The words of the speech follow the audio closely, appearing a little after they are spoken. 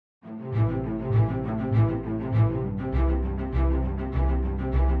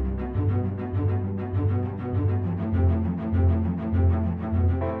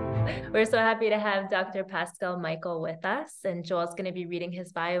We're so happy to have Dr. Pascal Michael with us, and Joel's going to be reading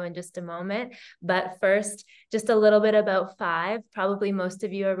his bio in just a moment. But first, just a little bit about Five. Probably most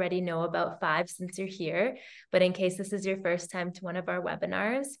of you already know about Five since you're here, but in case this is your first time to one of our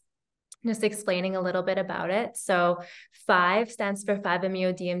webinars, just explaining a little bit about it. So Five stands for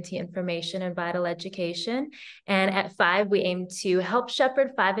 5-MeO DMT information and vital education. And at Five, we aim to help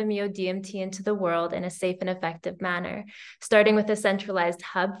shepherd 5-MeO DMT into the world in a safe and effective manner, starting with a centralized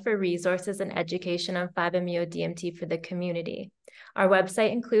hub for resources and education on 5-MeO DMT for the community. Our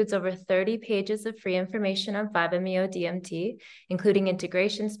website includes over 30 pages of free information on 5-MeO DMT, including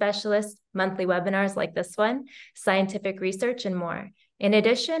integration specialists, monthly webinars like this one, scientific research, and more. In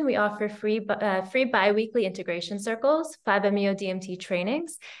addition, we offer free bi-weekly integration circles, 5-MeO DMT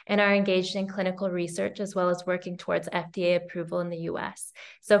trainings, and are engaged in clinical research as well as working towards FDA approval in the US.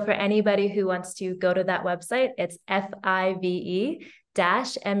 So for anybody who wants to go to that website, it's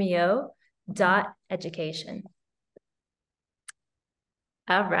five-meo.education.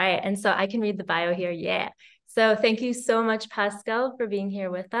 All right, and so I can read the bio here, yeah. So thank you so much, Pascal, for being here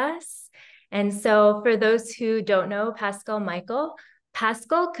with us. And so for those who don't know Pascal Michael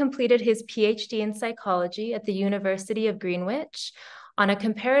completed his PhD in psychology at the University of Greenwich on a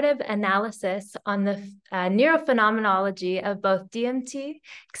comparative analysis on the neurophenomenology of both DMT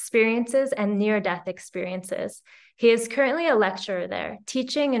experiences and near-death experiences. He is currently a lecturer there,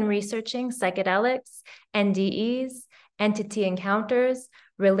 teaching and researching psychedelics, NDEs, entity encounters,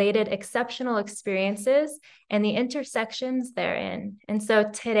 related exceptional experiences, and the intersections therein. And so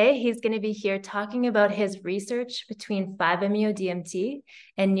today he's going to be here talking about his research between 5-MeO DMT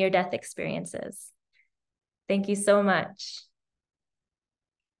and near-death experiences. Thank you so much.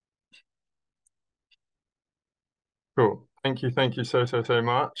 Cool. Thank you so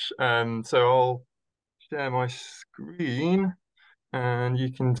much. So I'll share my screen and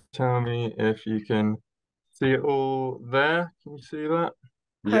you can tell me if you can see it all there. Can you see that?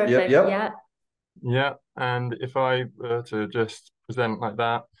 Perfect. Yep. Yeah, and if I were to just present like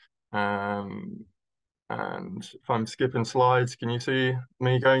that, and if I'm skipping slides, can you see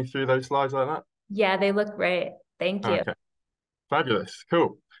me going through those slides like that? Yeah, they look great. Thank you. Okay, fabulous,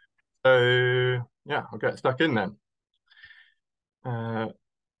 cool. So yeah, I'll get stuck in then.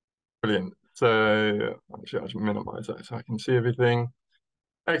 Brilliant. So actually, I'll just minimize that so I can see everything.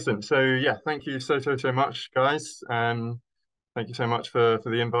 Excellent. So yeah, thank you so much, guys. Thank you so much for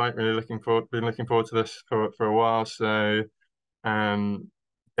the invite. Really been looking forward to this for a while. So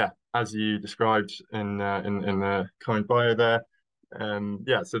yeah, as you described in the kind bio there,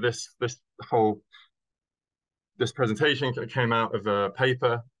 yeah. So this presentation came out of a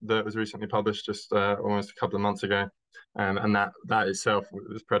paper that was recently published just almost a couple of months ago, and that itself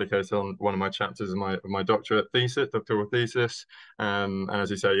was predicated on one of my chapters of my doctoral thesis. And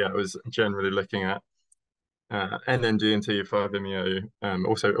as you say, yeah, it was generally looking at NN-DMT, 5-MeO,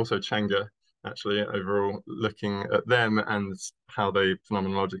 also Changa, actually, overall, looking at them and how they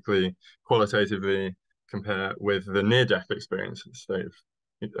phenomenologically, qualitatively compare with the near-death experiences. They've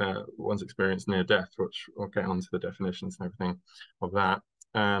one's experienced near death, which we'll get onto the definitions and everything of that.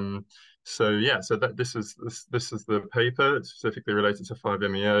 So yeah, so this is the paper. It's specifically related to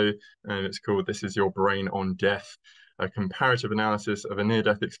 5-MeO, and it's called "This Is Your Brain on Death: A Comparative Analysis of a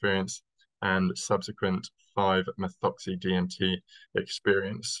Near-Death Experience and Subsequent 5-Methoxy-DMT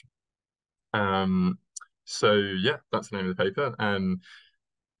Experience." So yeah, that's the name of the paper. Some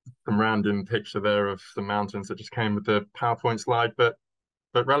random picture there of the mountains that just came with the PowerPoint slide, but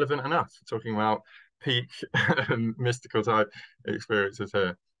relevant enough, talking about peak mystical type experiences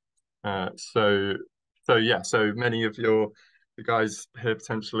here. So yeah, so many of the guys here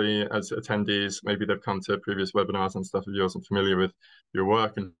potentially as attendees, maybe they've come to previous webinars and stuff of yours and familiar with your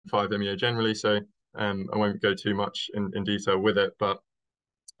work and 5-MeO generally. So I won't go too much in detail with it, but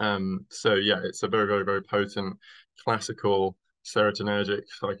so yeah, it's a very potent classical serotonergic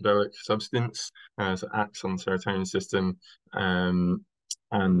psychedelic substance. So it acts on the serotonin system.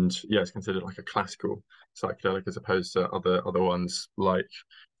 And yeah, it's considered like a classical psychedelic as opposed to other ones like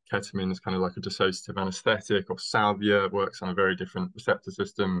ketamine is kind of like a dissociative anesthetic, or salvia works on a very different receptor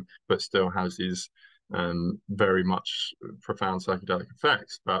system, but still has these very much profound psychedelic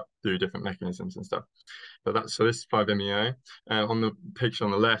effects, but through different mechanisms and stuff. But so this is 5-MeO. On the picture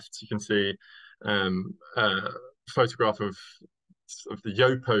on the left, you can see a photograph of the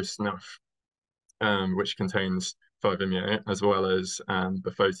Yopo snuff, which contains 5-MeO as well as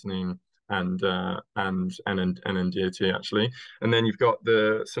bufotenine and NN-DMT actually. And then you've got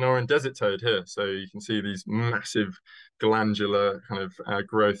the Sonoran desert toad here. So you can see these massive glandular kind of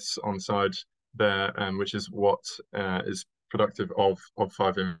growths on the side there, which is what is productive of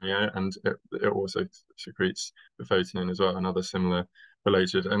 5-MeO, and it also secretes the photonin as well, another similar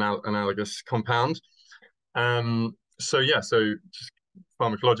related analogous compound. So yeah, so just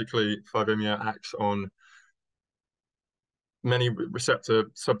pharmacologically, 5-MeO acts on many receptor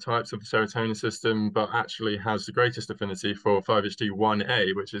subtypes of the serotonin system, but actually has the greatest affinity for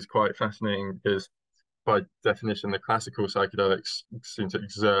 5-HT1A, which is quite fascinating because by definition, the classical psychedelics seem to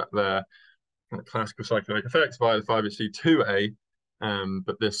exert their classical psychedelic effects via the 5-HT2A,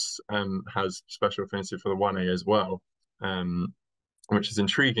 but this has special affinity for the 1A as well, which is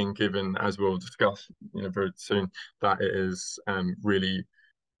intriguing given, as we'll discuss very soon, that it is really,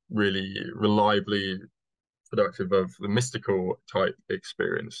 really reliably productive of the mystical type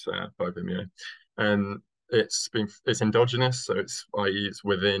experience, 5-MeO. And it's endogenous, so i.e. it's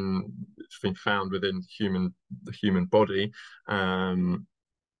been found within the human body,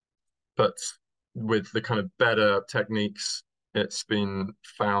 but with the kind of better techniques, it's been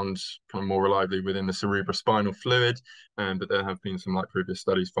found kind of more reliably within the cerebrospinal fluid, but there have been some previous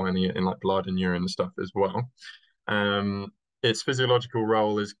studies finding it in blood and urine and stuff as well. Its physiological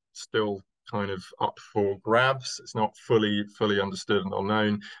role is still kind of up for grabs. It's not fully understood or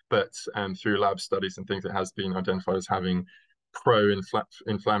known, but through lab studies and things, it has been identified as having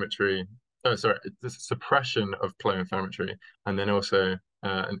pro-inflammatory, suppression of pro-inflammatory, and then also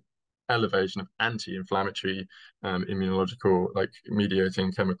an elevation of anti-inflammatory immunological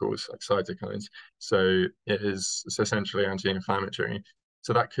mediating chemicals like cytokines. So it's essentially anti-inflammatory.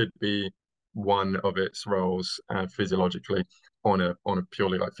 So that could be one of its roles physiologically on a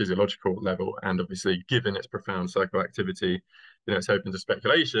purely physiological level, and obviously given its profound psychoactivity, it's open to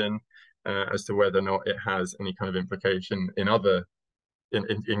speculation as to whether or not it has any kind of implication in other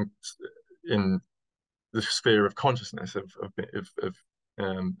in the sphere of consciousness of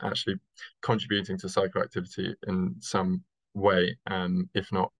actually contributing to psychoactivity in some way,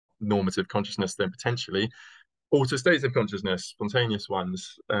 if not normative consciousness, then potentially altered states of consciousness, spontaneous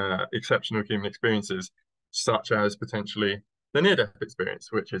ones, exceptional human experiences, such as potentially the near-death experience,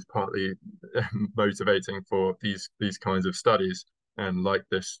 which is partly motivating for these kinds of studies, and like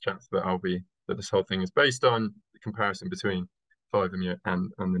this chapter that this whole thing is based on, the comparison between 5-MeO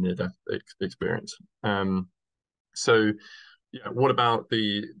and the near-death experience. So yeah, what about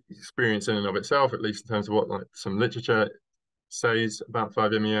the experience in and of itself, at least in terms of what some literature says about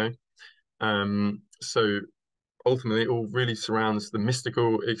 5-MeO? So ultimately, it all really surrounds the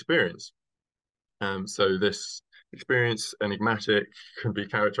mystical experience. So this experience, enigmatic, can be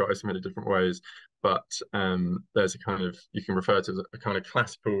characterized in many different ways, but there's a kind of, you can refer to a kind of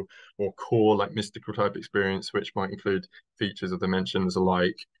classical or core mystical type experience, which might include features of dimensions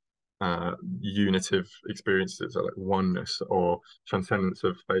like unitive experiences, like oneness or transcendence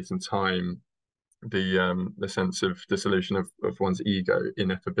of space and time, the sense of dissolution of one's ego,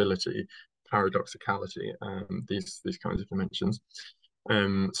 ineffability, paradoxicality, these kinds of dimensions.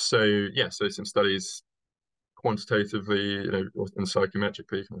 So some studies quantitatively, and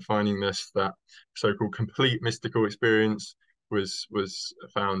psychometrically finding this, that so-called complete mystical experience was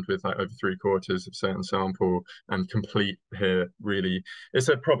found with over 3/4 of certain sample, and complete here really, it's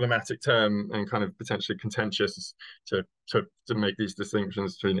a problematic term and kind of potentially contentious to make these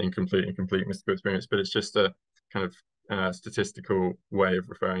distinctions between incomplete and complete mystical experience, but it's just a kind of statistical way of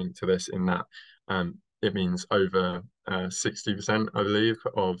referring to this, in that it means over 60%, I believe,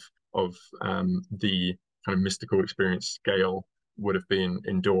 of the kind of mystical experience scale would have been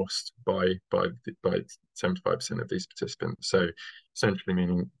endorsed by 75% of these participants. So essentially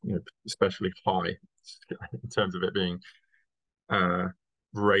meaning, especially high in terms of it being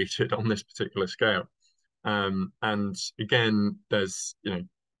rated on this particular scale. And again, there's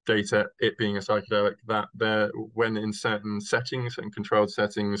data, it being a psychedelic, that there, when in certain settings and controlled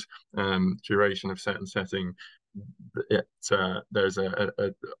settings, duration of certain setting, there's an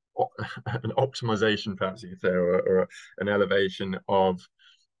optimization, perhaps you could say, or an elevation of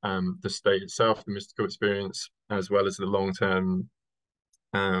the state itself, the mystical experience, as well as the long-term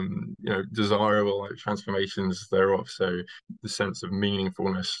desirable transformations thereof. So the sense of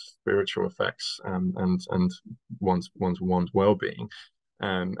meaningfulness, spiritual effects, and one's well-being.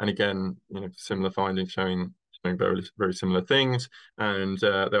 And again, similar findings showing very, very similar things. And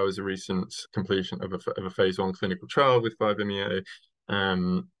there was a recent completion of a phase 1 clinical trial with 5-MeO,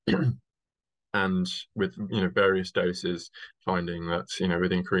 and with various doses, finding that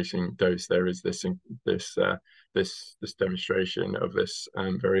with increasing dose there is this demonstration of this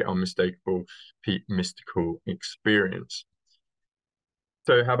very unmistakable mystical experience.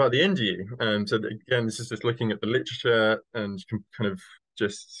 So how about the NDU? So again, this is just looking at the literature and kind of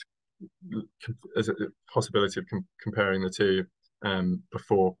just as a possibility of comparing the two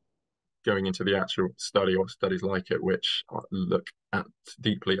before going into the actual study or studies like it, which look at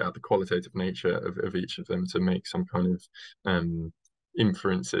deeply at the qualitative nature of each of them to make some kind of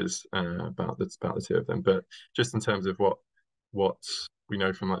inferences about the two of them. But just in terms of what we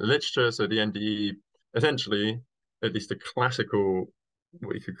know from like the literature, so the NDE essentially, at least a classical,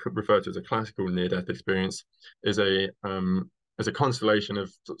 what you could refer to as a classical near-death experience, is a constellation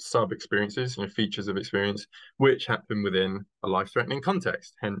of sub experiences, features of experience which happen within a life-threatening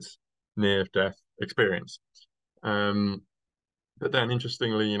context, hence near-death experience. But then,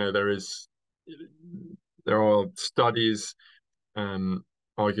 interestingly, there are studies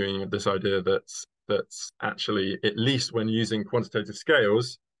arguing this idea that actually, at least when using quantitative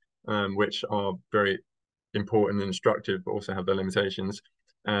scales, which are very important and instructive, but also have their limitations,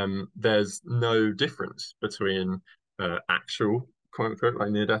 there's no difference between actual quote unquote like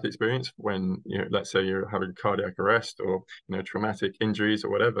near-death experience when let's say you're having cardiac arrest or traumatic injuries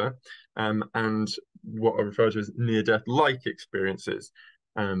or whatever, and what I refer to as near-death like experiences.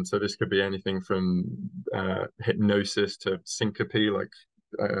 So this could be anything from hypnosis to syncope, like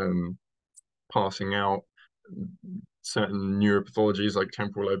passing out, certain neuropathologies like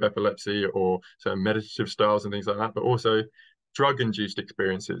temporal lobe epilepsy or certain meditative styles and things like that, but also drug-induced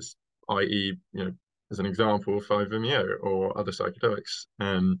experiences, i.e., as an example, 5-MeO or other psychedelics.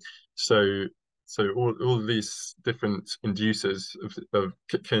 So all of these different inducers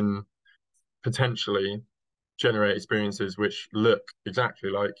can potentially generate experiences which look exactly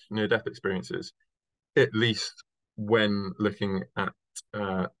like near-death experiences, at least when looking at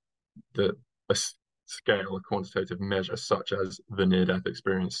a scale, a quantitative measure, such as the near-death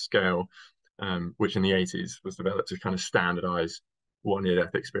experience scale, which in the 80s was developed to kind of standardize what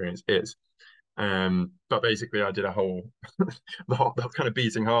near-death experience is. But basically, I did a whole, the kind of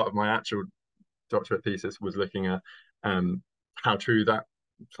beating heart of my actual doctorate thesis was looking at how true that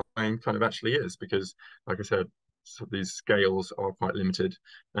claim kind of actually is, because, like I said, so these scales are quite limited,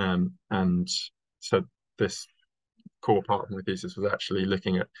 and so this core part of my thesis was actually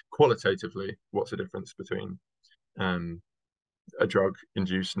looking at qualitatively what's the difference between a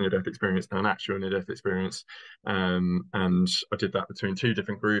drug-induced near-death experience and an actual near-death experience. And I did that between two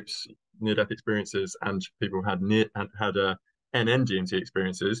different groups, near-death experiences and people who had NN-DMT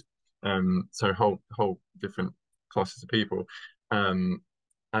experiences. So whole different classes of people. And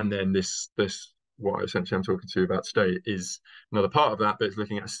then this what essentially I'm talking to you about today is another part of that, but it's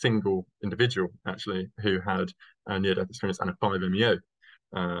looking at a single individual actually who had a near-death experience and a 5-MeO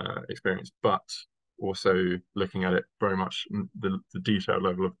experience, but also looking at it very much the detailed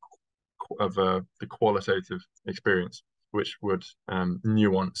level of the qualitative experience, which would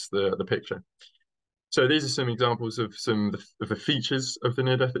nuance the picture. So these are some examples of some of the features of the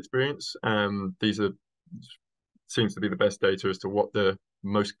near-death experience. These seems to be the best data as to what the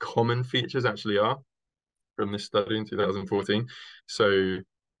most common features actually are from this study in 2014. So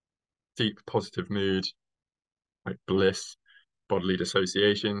deep positive mood, like bliss, bodily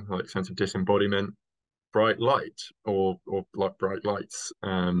dissociation, like sense of disembodiment, bright light or like bright lights,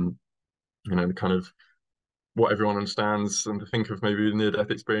 the kind of what everyone understands and to think of maybe a near-death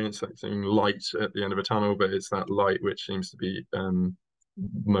experience, like seeing light at the end of a tunnel, but it's that light which seems to be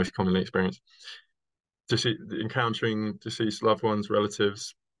most commonly experienced. Encountering deceased loved ones,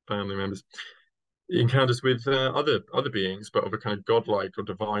 relatives, family members, encounters with other beings, but of a kind of godlike or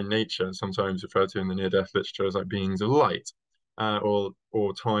divine nature, sometimes referred to in the near-death literature as like beings of light, or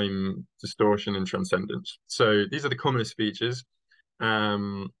time distortion and transcendence. So these are the commonest features.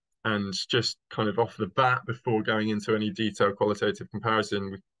 And just kind of off the bat, before going into any detailed qualitative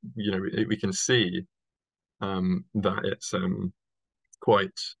comparison, we can see that it's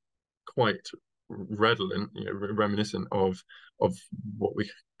quite redolent, reminiscent of what we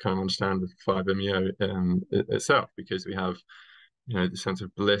kind of understand with 5-MeO itself, because we have the sense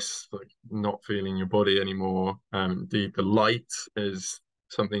of bliss, like not feeling your body anymore. The light is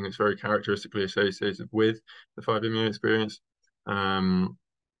something that's very characteristically associated with the 5-MeO experience,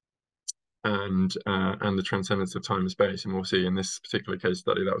 and the transcendence of time and space. And we'll see in this particular case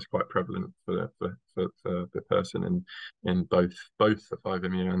study that was quite prevalent for the person in both the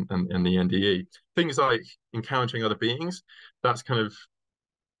 5-MeO and the NDE. Things like encountering other beings, that's kind of,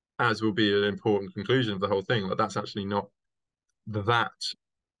 as will be an important conclusion of the whole thing, but that's actually not that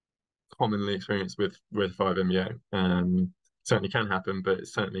commonly experienced with 5-MeO. Certainly can happen, but it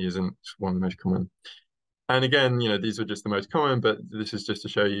certainly isn't one of the most common. And again, these are just the most common, but this is just to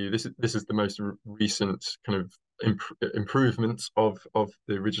show you this is the most recent kind of improvements of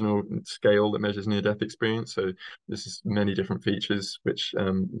the original scale that measures near-death experience. So this is many different features which you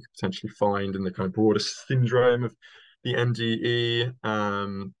can potentially find in the kind of broader syndrome of the NDE.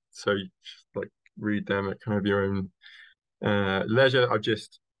 So you just like read them at kind of your own leisure. I've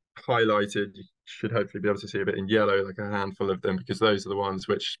just highlighted, you should hopefully be able to see a bit in yellow, like a handful of them, because those are the ones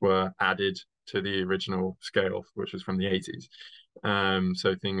which were added to the original scale, which was from the 80s.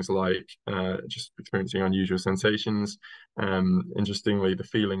 So things like just experiencing unusual sensations. Interestingly, the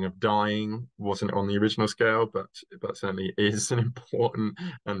feeling of dying wasn't on the original scale, but certainly is an important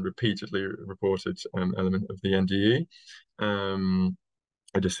and repeatedly reported element of the NDE.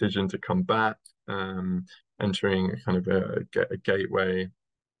 A decision to come back, entering kind of a gateway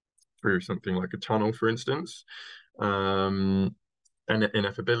through something like a tunnel, for instance. And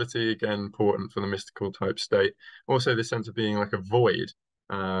ineffability, again, important for the mystical type state. Also, the sense of being like a void,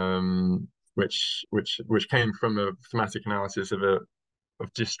 which came from a thematic analysis of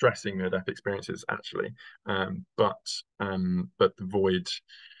distressing near-death experiences, actually. But the void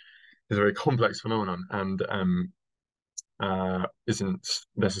is a very complex phenomenon, and isn't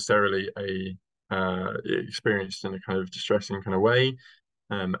necessarily experienced in a kind of distressing kind of way.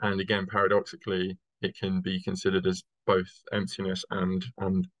 And again, paradoxically, it can be considered as both emptiness and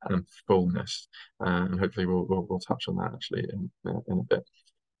fullness. And hopefully we'll touch on that actually in a bit.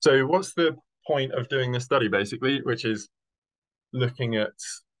 So what's the point of doing this study, basically, which is looking at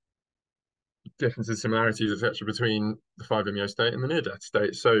differences, similarities, etc., between the 5-MeO state and the near-death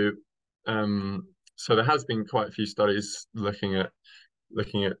state. So there has been quite a few studies looking at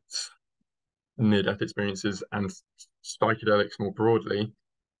near-death experiences and psychedelics more broadly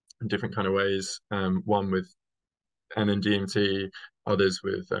in different kind of ways. One with MeO DMT, others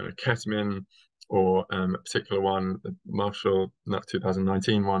with ketamine, or a particular one, the Marshall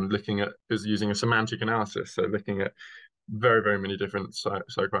 2019 one, looking at is using a semantic analysis, so looking at very, very many different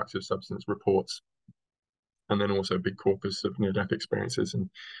psychoactive substance reports, and then also a big corpus of near-death experiences, and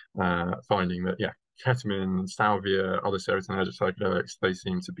finding that, yeah, ketamine, salvia, other serotonergic psychedelics, they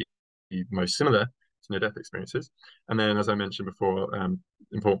seem to be most similar to near-death experiences. And then, as I mentioned before,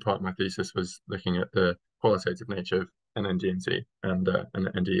 important part of my thesis was looking at the qualitative nature of NDMT and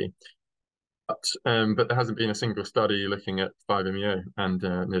NDE. But there hasn't been a single study looking at 5-MeO and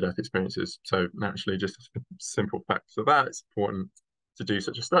near-death experiences. So naturally, just a simple fact of that, it's important to do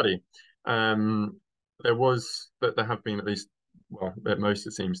such a study. There have been at least, well, at most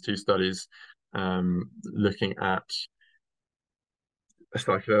it seems, 2 studies looking at a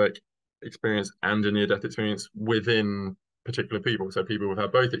psychedelic experience and a near-death experience within particular people. So people have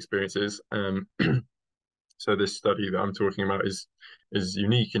had both experiences. So this study that I'm talking about is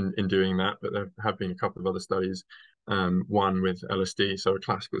unique in doing that, but there have been a couple of other studies. One with LSD, so a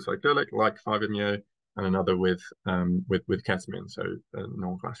classical psychedelic like 5-MeO, and another with ketamine, so a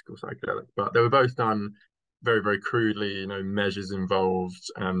non-classical psychedelic. But they were both done very, very crudely, no measures involved,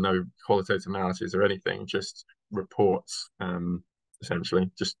 no qualitative analysis or anything, just reports, essentially,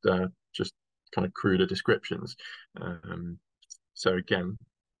 just kind of cruder descriptions. So again,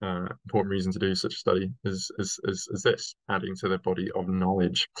 important reason to do such a study is this, adding to the body of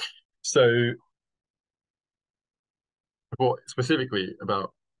knowledge. So what specifically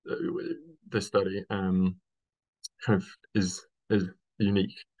about this study kind of is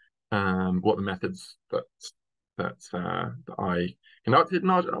unique. What the methods that I conducted,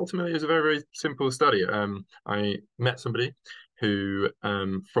 not ultimately, is a very, very simple study. I met somebody who,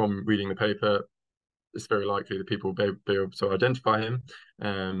 from reading the paper, it's very likely that people will be able to identify him,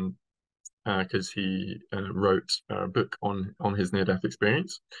 because he wrote a book on his near-death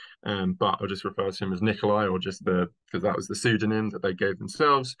experience. But I'll just refer to him as Nikolai, or just because that was the pseudonym that they gave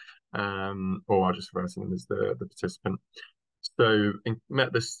themselves, or I'll just refer to him as the participant. So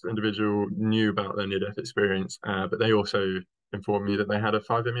met this individual, knew about their near-death experience, but they also informed me that they had a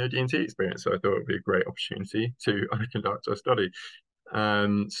 5-MeO DMT experience. So I thought it would be a great opportunity to conduct a study.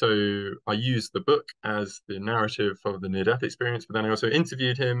 So I used the book as the narrative of the near-death experience, but then I also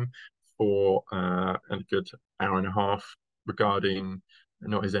interviewed him for a good hour and a half regarding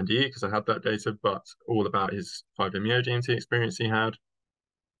not his NDE, because I had that data, but all about his 5-MeO DMT experience he had,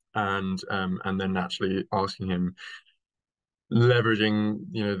 and then naturally asking him, leveraging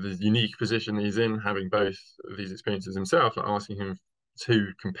the unique position he's in, having both of these experiences himself, asking him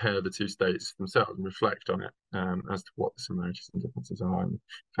to compare the 2 states themselves and reflect on it, as to what the similarities and differences are, and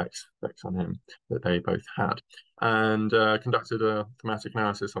effects on him that they both had, and conducted a thematic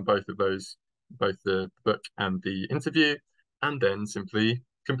analysis on both of those, both the book and the interview, and then simply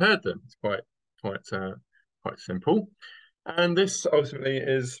compared them. It's quite simple, and this ultimately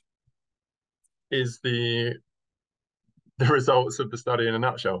is the the results of the study in a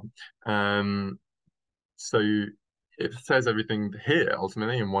nutshell. So it says everything here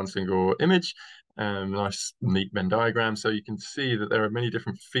ultimately in one single image. Nice neat Venn diagram. So you can see that there are many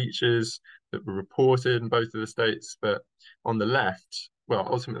different features that were reported in both of the states, but on the left, well,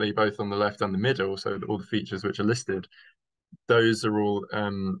 ultimately both on the left and the middle, so all the features which are listed, those are all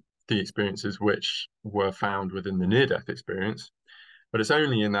the experiences which were found within the near-death experience. But it's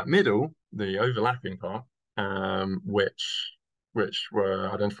only in that middle, the overlapping part, which were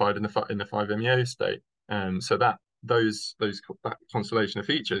identified in the 5-MeO state. So that constellation of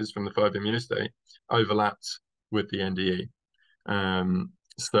features from the 5-MeO state overlapped with the NDE.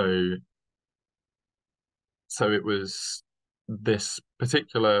 So it was this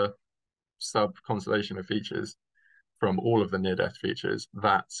particular sub constellation of features from all of the near-death features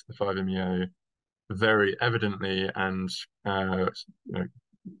that the 5-MeO very evidently and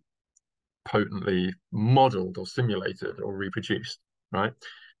potently modeled or simulated or reproduced, right?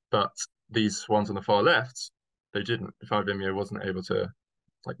 But these ones on the far left, they didn't. The 5-MeO wasn't able to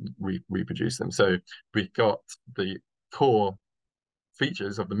like reproduce them. So we got the core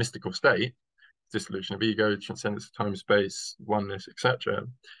features of the mystical state, dissolution of ego, transcendence of time, space, oneness, etc.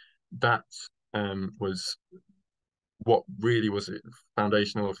 That was what really was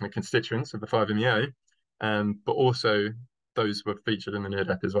foundational kind of constituents of the 5-MeO, but also those were featured in the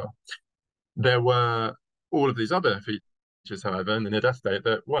near-death as well. There were all of these other features, however, in the near-death state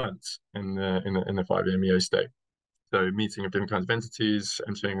that weren't in the 5-MeO state. So meeting of different kinds of entities,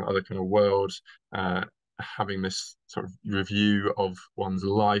 entering other kind of worlds, having this sort of review of one's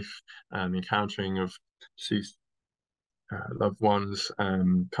life, encountering of deceased loved ones,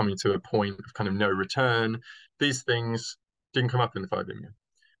 coming to a point of kind of no return. These things didn't come up in the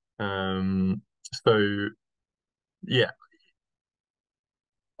 5-MeO. So yeah,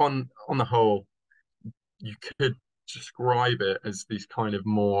 on the whole, you could describe it as these kind of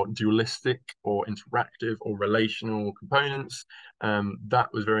more dualistic or interactive or relational components. That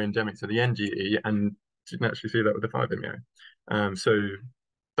was very endemic to the NDE and didn't actually see that with the 5-MeO. So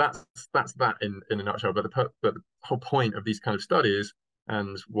that's that in a nutshell. But the whole point of these kind of studies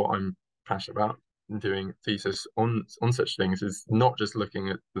and what I'm passionate about in doing thesis on such things is not just looking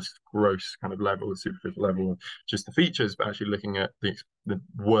at this gross kind of level, the superficial level, just the features, but actually looking at the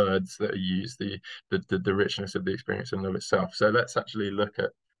words that are used, the richness of the experience in and of itself. So let's actually look at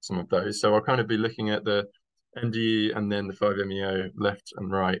some of those. So I'll kind of be looking at the NDE and then the 5-MeO left and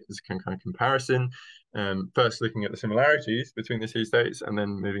right as a kind of comparison. First looking at the similarities between the two states and then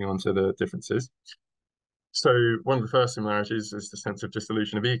moving on to the differences. So one of the first similarities is the sense of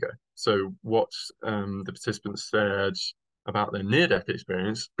dissolution of ego. So what the participants said about their near-death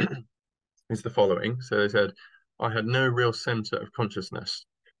experience is the following. So they said, I had no real center of consciousness.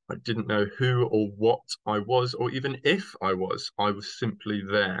 I didn't know who or what I was, or even if I was simply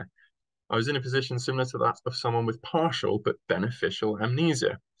there. I was in a position similar to that of someone with partial but beneficial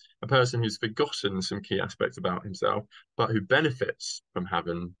amnesia, a person who's forgotten some key aspects about himself, but who benefits from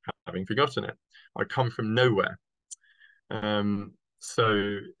having forgotten it. I come from nowhere.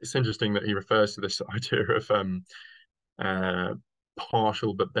 So it's interesting that he refers to this idea of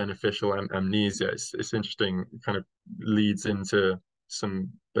partial but beneficial amnesia. It's interesting, it kind of leads into some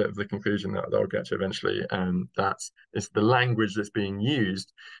bit of the conclusion that I'll get to eventually, that is the language that's being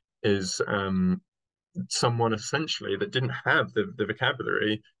used is someone essentially that didn't have the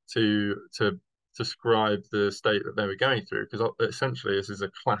vocabulary to describe the state that they were going through, because essentially this is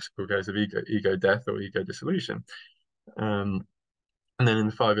a classical case of ego death or ego dissolution. And then in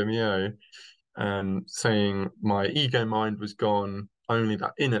the 5-MeO, saying my ego mind was gone, only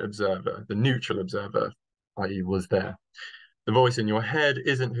that inner observer, the neutral observer, i.e. was there. The voice in your head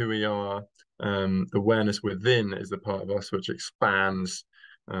isn't who we are. The awareness within is the part of us which expands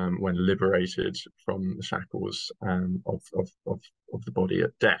when liberated from the shackles of the body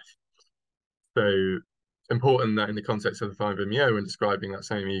at death. So important that in the context of the 5-MeO, when describing that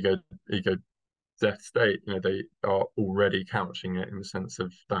same ego death state, they are already couching it in the sense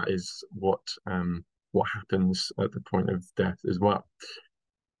of that is what happens at the point of death as well.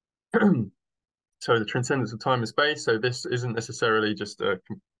 So the transcendence of time and space. So this isn't necessarily just a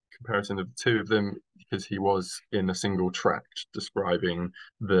comparison of the two of them, because he was in a single tract describing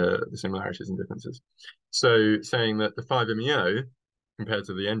the similarities and differences. So saying that the 5-MeO compared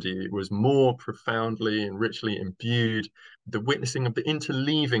to the NDE was more profoundly and richly imbued with the witnessing of the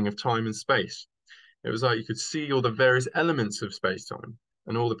interleaving of time and space. It was like you could see all the various elements of space-time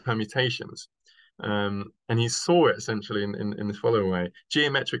and all the permutations. And he saw it essentially in the following way: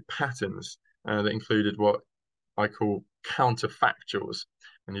 geometric patterns that included what I call counterfactuals.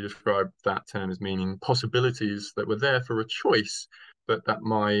 And he described that term as meaning possibilities that were there for a choice, but that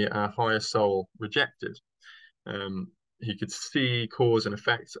my higher soul rejected. He could see cause and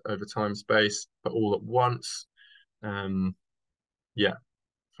effect over time, space, but all at once. Yeah,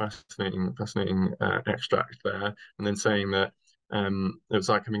 fascinating extract there. And then saying that it was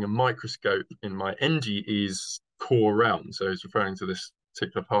like having a microscope in my NDE's core realm. So he's referring to this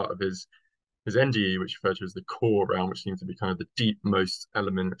particular part of his NDE, which referred to as the core realm, which seems to be kind of the deepmost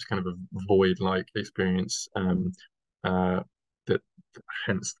element. It's kind of a void-like experience. That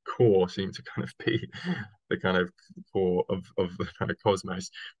hence the core seemed to kind of be the kind of core of the kind of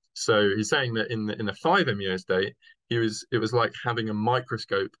cosmos. So he's saying that in the 5-MeO state, it was like having a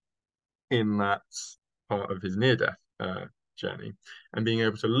microscope in that part of his near-death journey, and being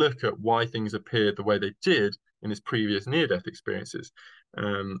able to look at why things appeared the way they did in his previous near-death experiences,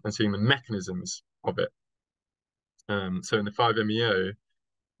 and seeing the mechanisms of it. So in the 5-MeO,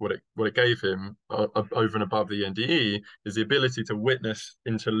 what it gave him over and above the NDE is the ability to witness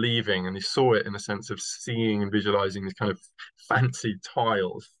interleaving, and he saw it in the sense of seeing and visualizing these kind of fancy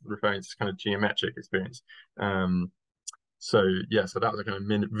tiles, referring to this kind of geometric experience. So yeah, so that was a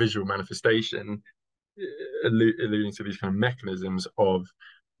kind of visual manifestation, alluding to these kind of mechanisms of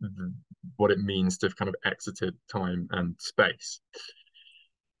what it means to have kind of exited time and space.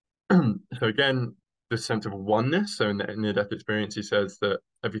 So again, the sense of oneness. So in the near-death experience, he says that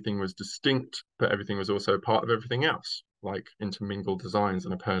everything was distinct, but everything was also part of everything else, like intermingled designs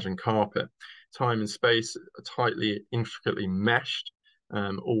on a Persian carpet. Time and space are tightly, intricately meshed.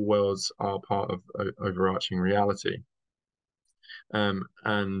 All worlds are part of overarching reality.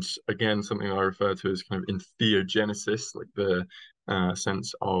 And again, something I refer to as kind of entheogenesis, like the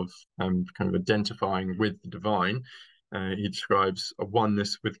sense of kind of identifying with the divine. He describes a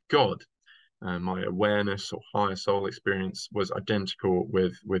oneness with God. My awareness or higher soul experience was identical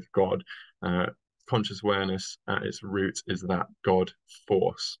with God. Conscious awareness at its root is that God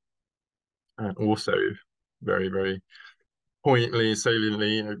force. And also, very, very poignantly,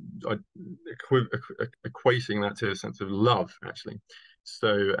 saliently, equating that to a sense of love, actually.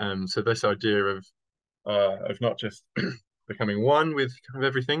 So, so this idea of not just becoming one with kind of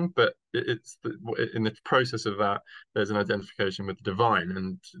everything, but it's in the process of that, there's an identification with the divine,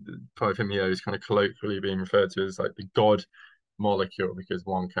 and 5-MeO is kind of colloquially being referred to as like the God molecule, because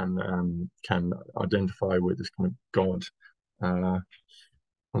one can identify with this kind of God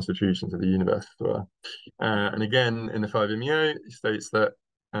constitutions of the universe. And again, in the 5-MeO, it states that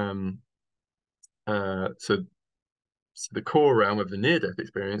so the core realm of the near-death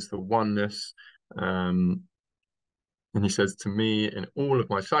experience, the oneness, and he says, to me, in all of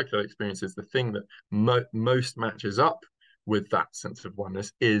my psychedelic experiences, the thing that most matches up with that sense of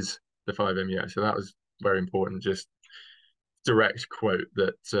oneness is the 5-MeO. So that was very important, just direct quote,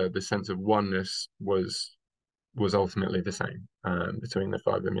 that the sense of oneness was ultimately the same between the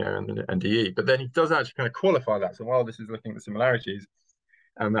 5-MeO and the NDE. But then he does actually kind of qualify that. So while this is looking at the similarities,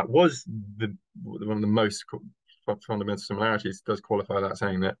 and that was one of the most fundamental similarities, does qualify that,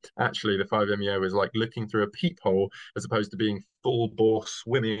 saying that actually the 5-MeO is like looking through a peephole as opposed to being full bore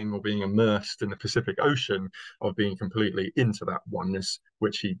swimming or being immersed in the Pacific Ocean, of being completely into that oneness,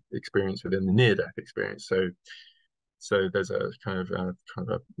 which he experienced within the near-death experience. So there's a kind of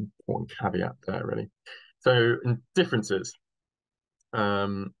important caveat there, really. So differences,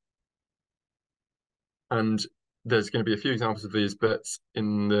 and there's going to be a few examples of these, but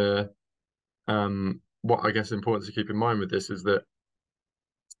in the what I guess is important to keep in mind with this is that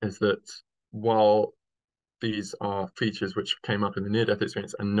while these are features which came up in the near-death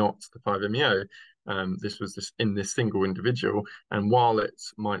experience and not the 5-MeO, this was in this single individual, and while it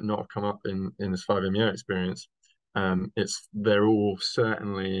might not have come up in this 5-MeO experience, they're all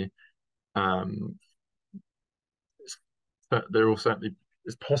certainly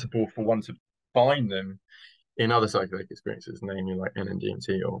it's possible for one to find them in other psychedelic experiences, namely like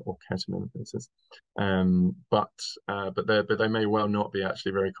NMDMT or ketamine, for instance. But they may well not be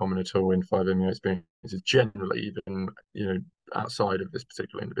actually very common at all in 5-MeO experiences generally, even outside of this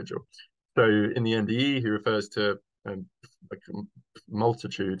particular individual. So in the NDE, he refers to like a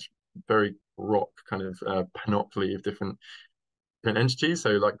multitude, very rock kind of panoply of different entities.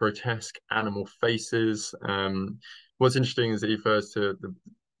 So like grotesque animal faces. What's interesting is that he refers to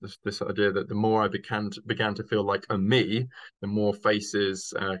this idea that the more I began to feel like a me, the more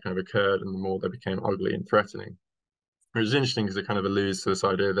faces kind of occurred, and the more they became ugly and threatening. Which is interesting because it kind of alludes to this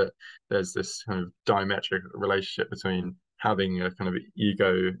idea that there's this kind of diametric relationship between having a kind of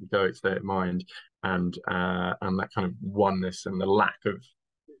egoic state of mind and that kind of oneness and the lack of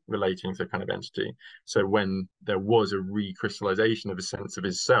relating to kind of entity. So when there was a recrystallization of a sense of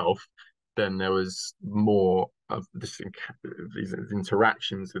his self, then there was more of these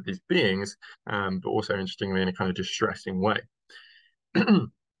interactions with these beings, but also interestingly in a kind of distressing way.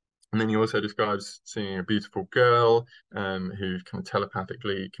 And then he also describes seeing a beautiful girl who kind of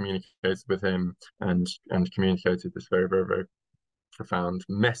telepathically communicated with him and communicated this very, very, very profound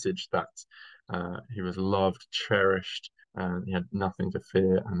message that he was loved, cherished, and he had nothing to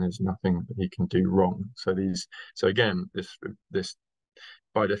fear, and there's nothing that he can do wrong. So again, this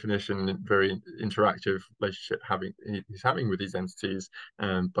by definition very interactive relationship he's having with these entities,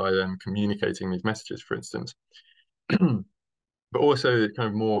 by them communicating these messages, for instance. But also kind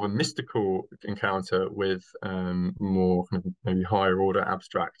of more of a mystical encounter with more kind of maybe higher order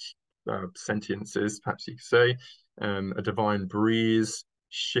abstract sentiences, perhaps you could say, a divine breeze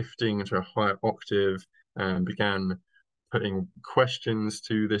shifting into a higher octave, began putting questions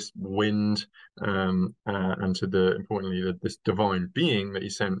to this wind, and to importantly, this divine being that he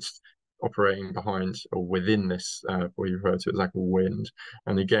sensed operating behind or within this, what you refer to as like a wind.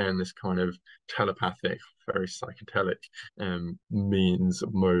 And again, this kind of telepathic, very psychedelic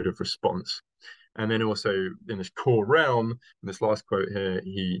mode of response. And then also in this core realm, in this last quote here,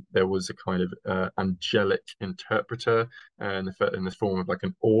 there was a kind of angelic interpreter, in the form of like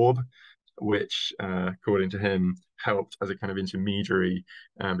an orb, which, according to him, helped as a kind of intermediary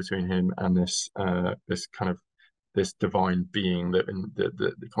between him and this divine being that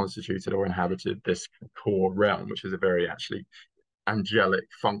constituted or inhabited this core realm, which is a very actually angelic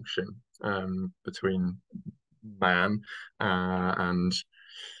function between man and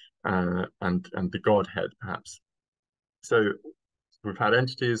the Godhead, perhaps. So we've had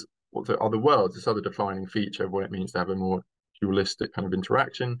entities, also other worlds, this other defining feature of what it means to have a more dualistic kind of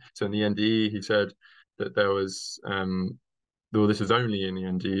interaction. So in the NDE, he said that there was, though this is only in the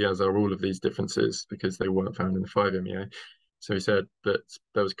NDE, as are all of these differences, because they weren't found in the 5-MeO. So he said that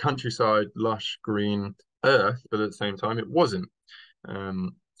there was countryside, lush, green earth, but at the same time, it wasn't.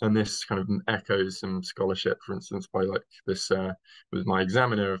 And this kind of echoes some scholarship, for instance, by like this, was my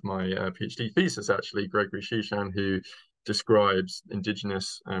examiner of my PhD thesis, actually, Gregory Shishan, who describes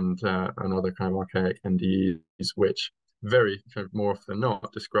indigenous and other kind of archaic NDEs, which very kind of more often than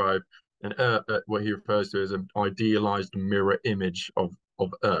not describe what he refers to as an idealized mirror image of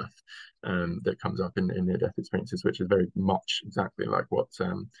Earth, that comes up in near-death experiences, which is very much exactly like what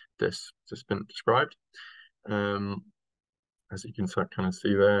this participant described. As you can kind of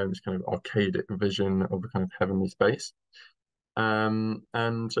see there, this kind of archaic vision of a kind of heavenly space.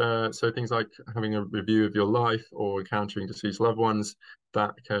 So things like having a review of your life or encountering deceased loved ones,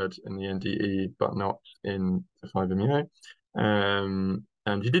 that occurred in the NDE, but not in the 5-MeO.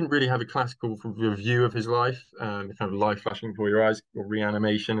 And he didn't really have a classical review of his life, kind of life flashing before your eyes, or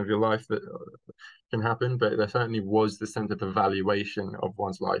reanimation of your life that can happen, but there certainly was the sense of evaluation of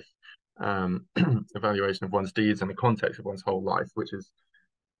one's life, evaluation of one's deeds in the context of one's whole life, which is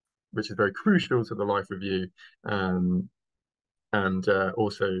very crucial to the life review.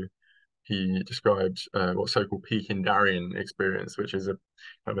 Also, he described what's so-called Pekindarian experience, which is a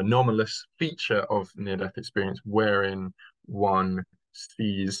kind of anomalous feature of near-death experience, wherein one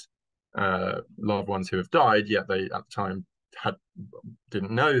sees loved ones who have died, yet they at the time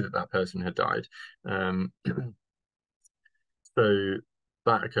didn't know that person had died. So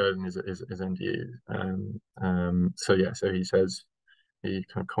that occurred in his NDE. So he says, he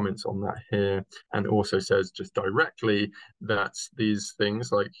kind of comments on that here, and also says just directly that these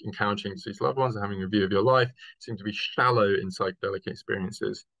things like encountering deceased loved ones and having a review of your life seem to be shallow in psychedelic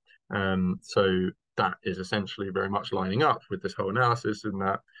experiences. So that is essentially very much lining up with this whole analysis, in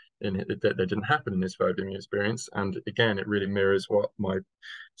that that didn't happen in this 5-MeO experience. And again, it really mirrors what my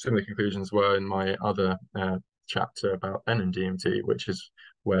similar conclusions were in my other chapter about NMDMT, which is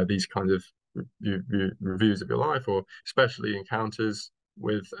where these kinds of reviews of your life, or especially encounters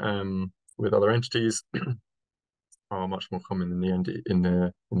with other entities, are much more common in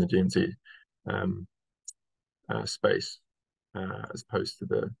the DMT space, as opposed to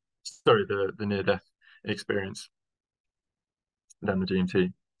the near death experience than the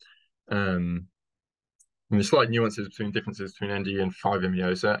DMT. And the slight nuances between differences between NDE and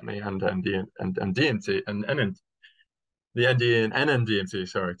 5-MeO, certainly, and DMT and the NDE and NMDMT,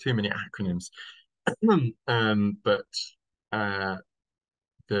 sorry, too many acronyms. But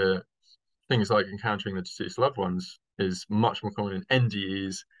the things like encountering the deceased loved ones is much more common in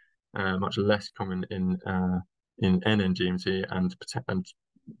NDEs, much less common in NMDMT, and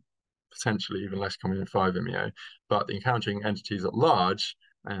potentially even less common in 5-MeO. But encountering entities at large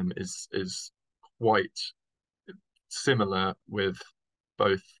is quite similar with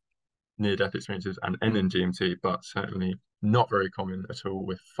both near-death experiences and NN DMT, but certainly not very common at all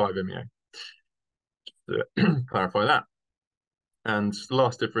with 5-MeO. To clarify that. And the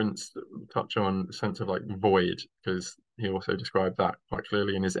last difference, touch on the sense of like void, because he also described that quite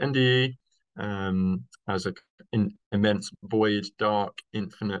clearly in his NDE as an immense void, dark,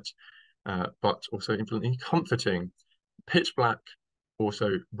 infinite, but also infinitely comforting. Pitch black,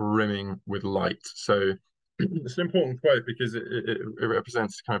 also brimming with light. So it's an important quote because it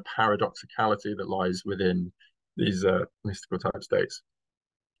represents kind of paradoxicality that lies within these mystical type states.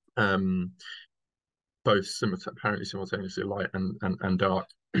 Both apparently simultaneously light and dark.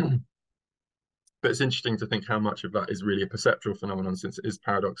 But it's interesting to think how much of that is really a perceptual phenomenon, since it is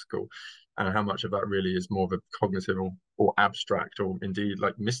paradoxical, and how much of that really is more of a cognitive or abstract or indeed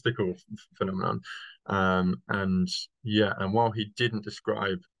like mystical phenomenon. And while he didn't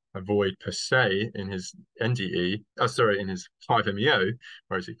describe a void per se in his NDE, in his 5-MeO,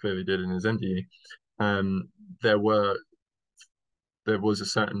 whereas he clearly did in his NDE, there was a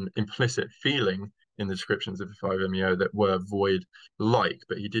certain implicit feeling in the descriptions of the 5-MeO that were void-like,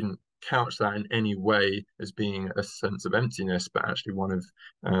 but he didn't couch that in any way as being a sense of emptiness, but actually one of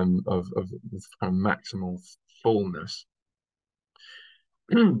kind of maximal fullness.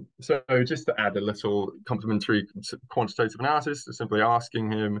 So just to add a little complementary quantitative analysis, simply asking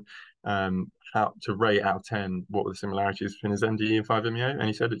him how to rate out of 10 what were the similarities between his NDE and 5-MeO, and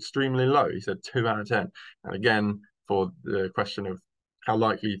he said extremely low. He said 2 out of 10. And again, for the question of how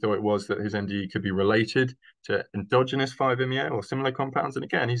likely he thought it was that his NDE could be related to endogenous 5-MeO or similar compounds, and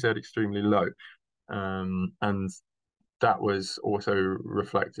again, he said extremely low. And that was also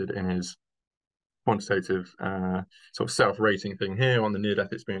reflected in his quantitative sort of self-rating thing here on the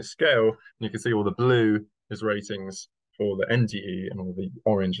near-death experience scale. And you can see all the blue is ratings for the NDE and all the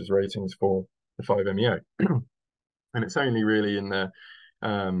orange is ratings for the 5-MeO. And it's only really in the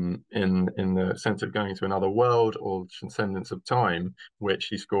sense of going to another world or transcendence of time, which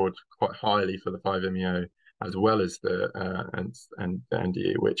he scored quite highly for the 5-MeO as well as the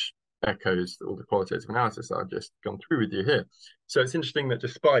NDE, which echoes all the qualitative analysis that I've just gone through with you here. So it's interesting that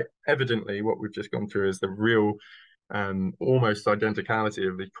despite evidently what we've just gone through is the real almost identicality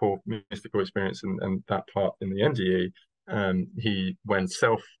of the core mystical experience and that part in the NDE, he, when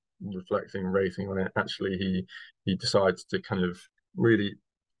self-reflecting, rating on it, actually he decides to kind of really,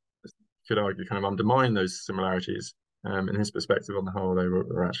 could argue, kind of undermine those similarities. In his perspective, on the whole, they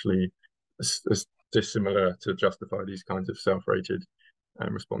were actually as dissimilar to justify these kinds of self-rated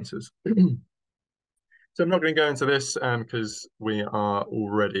responses. So I'm not going to go into this because we are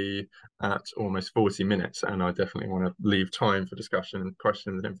already at almost 40 minutes, and I definitely want to leave time for discussion and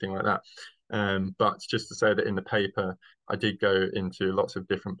questions and everything like that. But just to say that in the paper, I did go into lots of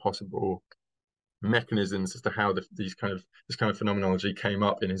different possible mechanisms as to how this kind of phenomenology came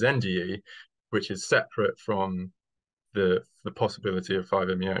up in his NDE, which is separate from the possibility of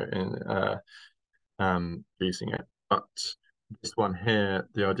 5-MeO in using it. But this one here,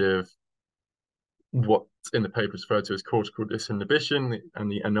 the idea of what in the paper is referred to as cortical disinhibition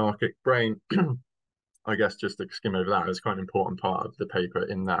and the anarchic brain, I guess just to skim over that, is quite an important part of the paper,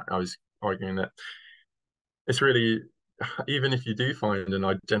 in that I was arguing that it's really, even if you do find an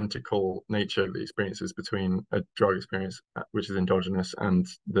identical nature of the experiences between a drug experience, which is endogenous, and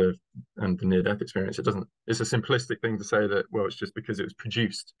the near-death experience, it's a simplistic thing to say that, well, it's just because it was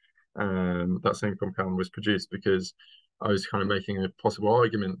produced, that same compound was produced, because I was kind of making a possible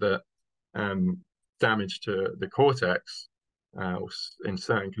argument that damage to the cortex in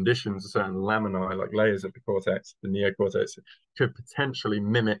certain conditions, certain laminae, like layers of the cortex, the neocortex, could potentially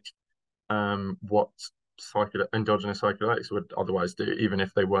mimic what endogenous psychedelics would otherwise do, even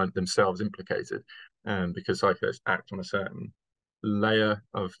if they weren't themselves implicated, because psychedelics act on a certain layer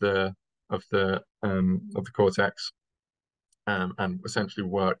of the cortex, and essentially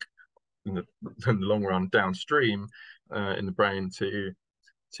work in the long run downstream in the brain to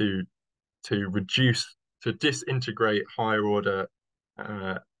disintegrate higher order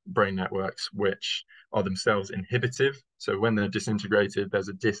brain networks, which are themselves inhibitive. So when they're disintegrated, there's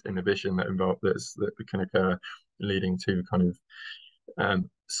a disinhibition that can occur, leading to kind of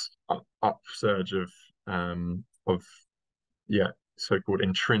upsurge of so-called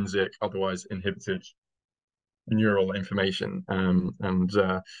intrinsic, otherwise inhibited neural information, and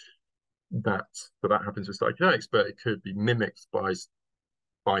that happens with psychedelics, but it could be mimicked by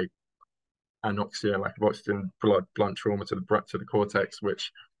anoxia, lack of oxygen, blunt trauma to the cortex,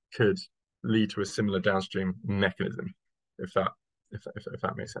 which could lead to a similar downstream mechanism, if that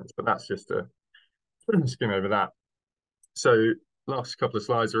makes sense. But that's just a skim over that. So last couple of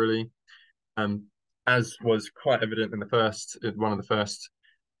slides really, and as was quite evident in one of the first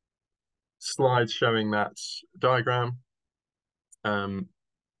slides showing that diagram, the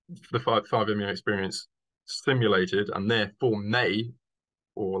 5-MeO experience simulated and therefore may,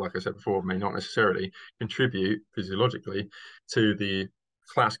 or like I said before, may not necessarily contribute physiologically to the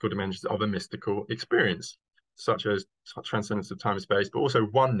classical dimensions of a mystical experience, such as transcendence of time and space, but also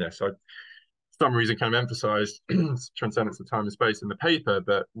oneness. I, for some reason, kind of emphasized transcendence of time and space in the paper,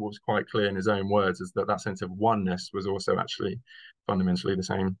 but what was quite clear in his own words is that that sense of oneness was also actually fundamentally the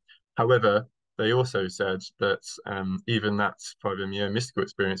same. However, they also said that even that 5-MeO mystical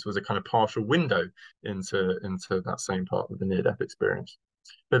experience was a kind of partial window into that same part of the near-death experience.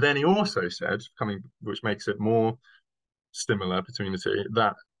 But then he also said, which makes it more similar between the two,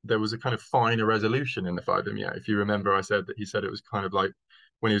 that there was a kind of finer resolution in the 5-MeO. If you remember, I said that he said it was kind of like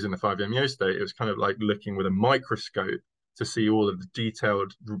when he was in the 5-MeO state, it was kind of like looking with a microscope to see all of the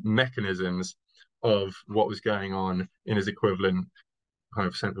detailed mechanisms of what was going on in his equivalent kind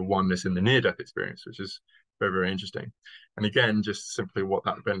of sense of oneness in the near-death experience, which is very, very interesting. And again, just simply what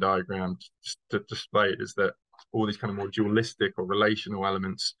that Venn diagram displayed is that all these kind of more dualistic or relational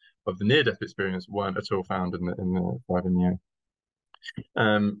elements of the near-death experience weren't at all found in the 5-MeO.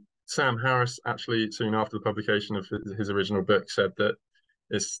 Sam Harris actually, soon after the publication of his original book, said that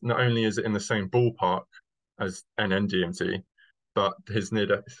it's not only is it in the same ballpark as NN-DMT, but his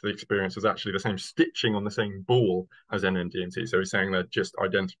near-death experience was actually the same stitching on the same ball as NN-DMT. So he's saying they're just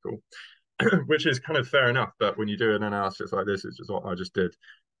identical, which is kind of fair enough. But when you do an analysis like this, which is what I just did,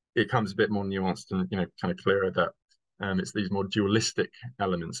 it comes a bit more nuanced and kind of clearer that it's these more dualistic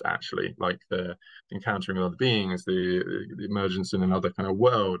elements actually, like the encountering with other beings, the emergence in another kind of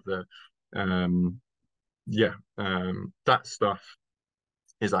world, that stuff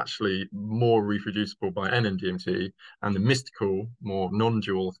is actually more reproducible by NN-DMT, and the mystical, more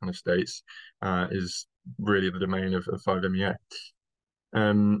non-dual kind of states is really the domain of 5-MeO.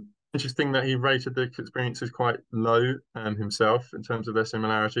 Interesting that he rated the experiences quite low himself in terms of their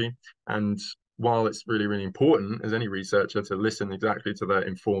similarity. And while it's really, really important as any researcher to listen exactly to their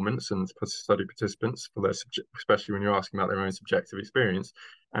informants and study participants for their especially when you're asking about their own subjective experience,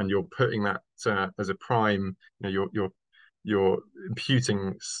 and you're putting that as a prime, you're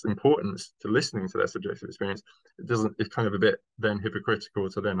imputing importance to listening to their subjective experience. It's kind of a bit then hypocritical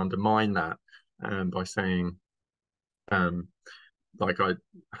to then undermine that by saying, like I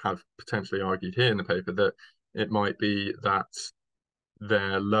have potentially argued here in the paper, that it might be that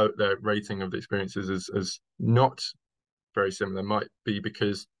their rating of the experiences is not very similar. Might be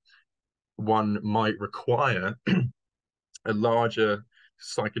because one might require a larger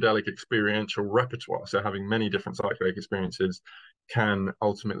psychedelic experiential repertoire. So having many different psychedelic experiences can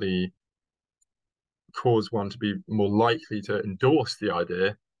ultimately cause one to be more likely to endorse the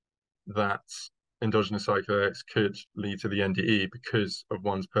idea that endogenous psychedelics could lead to the NDE because of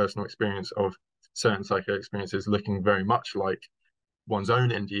one's personal experience of certain psychedelic experiences looking very much like one's own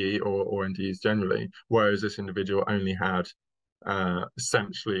NDE or NDEs generally, whereas this individual only had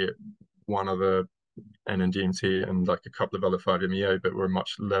essentially one other NN-DMT and like a couple of other 5-MeO, but were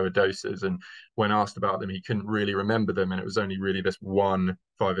much lower doses. And when asked about them, he couldn't really remember them. And it was only really this one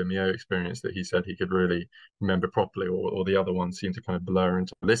 5-MeO experience that he said he could really remember properly, or the other one seemed to kind of blur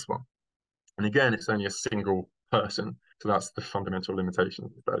into this one. And again, it's only a single person. So that's the fundamental limitation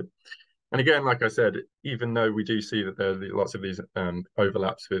of the study. And again, like I said, even though we do see that there are lots of these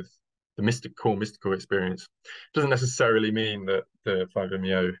overlaps with the mystical experience, it doesn't necessarily mean that the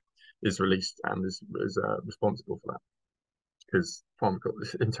 5-MeO is released and is responsible for that, because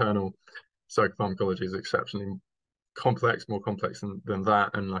internal psychopharmacology is exceptionally complex, more complex than that,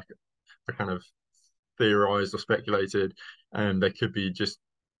 and like I kind of theorized or speculated, and there could be just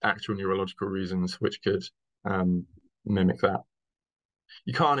actual neurological reasons which could mimic that.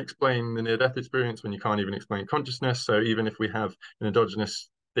 You can't explain the near-death experience when you can't even explain consciousness. So even if we have an endogenous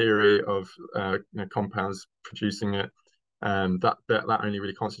theory of compounds producing it, that only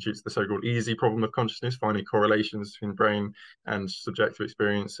really constitutes the so-called easy problem of consciousness, finding correlations between brain and subjective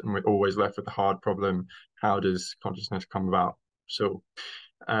experience, and we're always left with the hard problem: how does consciousness come about? So,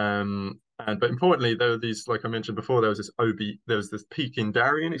 but importantly, there were these, like I mentioned before, there was this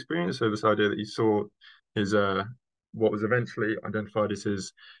Pekin-Darien experience. So this idea that he saw his what was eventually identified as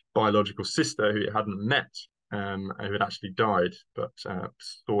his biological sister, who he hadn't met, who had actually died, but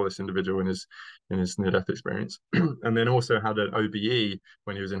saw this individual in his near-death experience, and then also had an OBE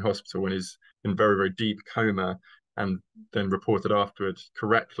when he was in hospital, when he's in very, very deep coma, and then reported afterwards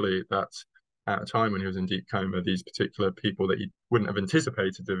correctly that at a time when he was in deep coma, these particular people that he wouldn't have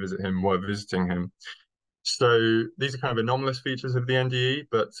anticipated to visit him were visiting him. So these are kind of anomalous features of the NDE,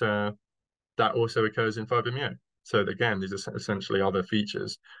 but that also occurs in 5-MeO. So again, these are essentially other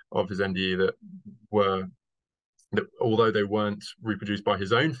features of his NDE that were, that although they weren't reproduced by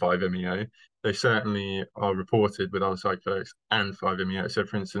his own 5-MeO, they certainly are reported with other psychedelics and 5-MeO. So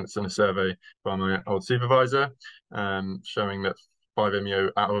for instance, in a survey by my old supervisor, showing that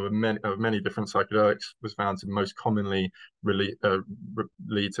 5-MeO out of many different psychedelics was found to most commonly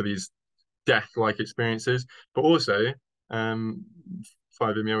lead to these death-like experiences, but also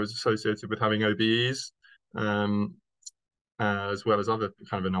 5-MeO is associated with having OBEs, as well as other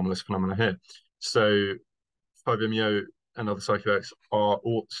kind of anomalous phenomena here. So 5-MeO and other psychedelics are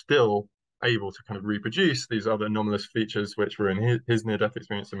all still able to kind of reproduce these other anomalous features which were in his near-death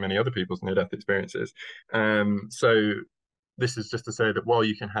experience and many other people's near-death experiences. So this is just to say that while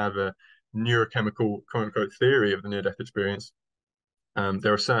you can have a neurochemical quote-unquote theory of the near-death experience,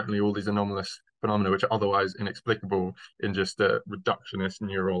 there are certainly all these anomalous phenomena which are otherwise inexplicable in just a reductionist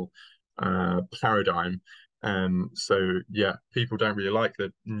neural paradigm. So yeah, people don't really like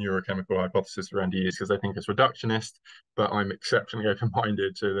the neurochemical hypothesis for NDEs because they think it's reductionist, but I'm exceptionally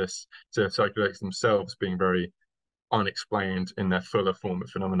open-minded to psychedelics themselves being very unexplained in their fuller form of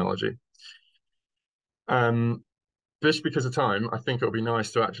phenomenology. Just because of time, I think it'll be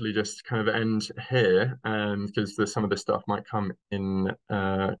nice to actually just kind of end here, because there's some of this stuff might come in,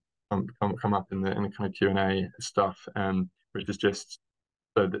 come up in the kind of Q&A stuff, which is just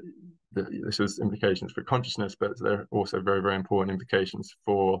so that this has implications for consciousness, but there are also very, very important implications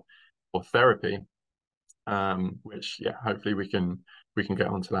for therapy, which yeah, hopefully we can get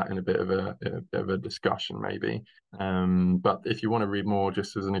onto that in a bit of a discussion maybe. But if you want to read more,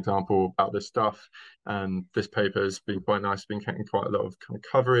 just as an example about this stuff, this paper has been quite nice, been getting quite a lot of kind of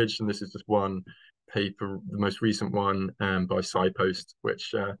coverage, and this is just one paper, the most recent one by SciPost,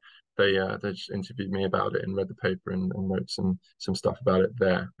 which they just interviewed me about it and read the paper and wrote some stuff about it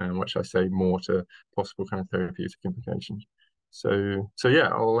there, which I say more to possible kind of therapeutic implications. So yeah,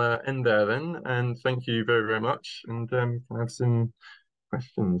 I'll end there then, and thank you very, very much, and can I have some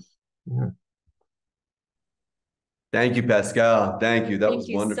questions? Yeah. Thank you, Pascal. Thank you. That was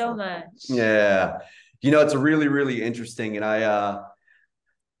wonderful. Thank you so much. Yeah. It's a really, really interesting, and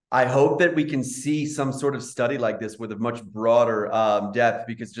I hope that we can see some sort of study like this with a much broader depth,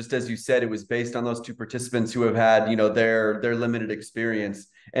 because just as you said, it was based on those two participants who have had, their limited experience.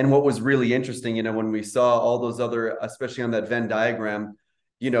 And what was really interesting, when we saw all those other, especially on that Venn diagram,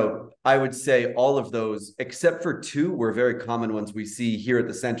 I would say all of those, except for two, were very common ones we see here at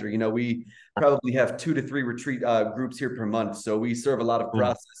the center. We probably have 2 to 3 retreat groups here per month. So we serve a lot of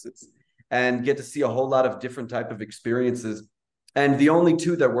processes and get to see a whole lot of different type of experiences. And the only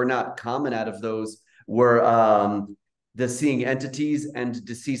two that were not common out of those were the seeing entities and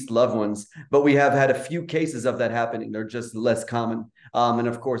deceased loved ones. But we have had a few cases of that happening. They're just less common. And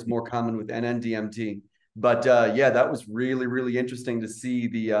of course, more common with NN-DMT. But yeah, that was really, really interesting to see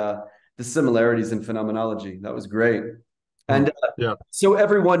the similarities in phenomenology. That was great. And yeah. So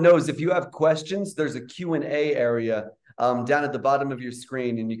everyone knows, if you have questions, there's a Q&A area down at the bottom of your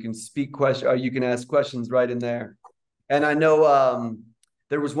screen, and you can you can ask questions right in there. And I know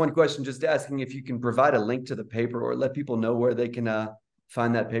there was one question just asking if you can provide a link to the paper or let people know where they can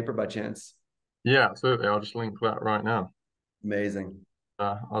find that paper by chance. Yeah, absolutely. I'll just link that right now. Amazing.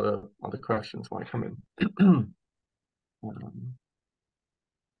 Other questions might come in.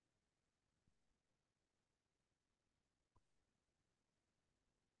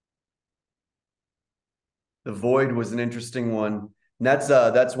 The void was an interesting one. And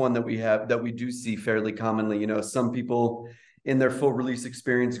that's one that we do see fairly commonly. Some people in their full release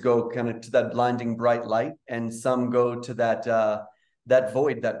experience go kind of to that blinding bright light, and some go to that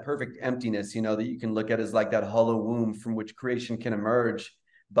void, that perfect emptiness, that you can look at as like that hollow womb from which creation can emerge.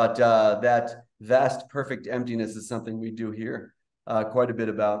 But that vast, perfect emptiness is something we do hear quite a bit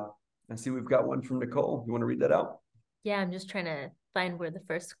about. I see we've got one from Nicole. You want to read that out? Yeah, I'm just trying to find where the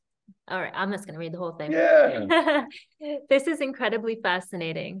first. All right, I'm just going to read the whole thing. Yeah. This is incredibly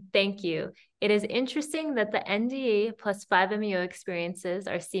fascinating. Thank you. It is interesting that the NDE plus 5-MeO experiences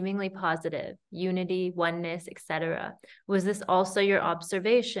are seemingly positive, unity, oneness, etc. Was this also your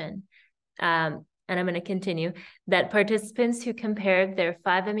observation? And I'm going to continue, that participants who compared their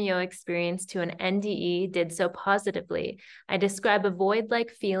 5-MeO experience to an NDE did so positively. I describe a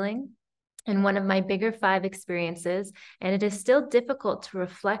void-like feeling in one of my bigger 5 experiences, and it is still difficult to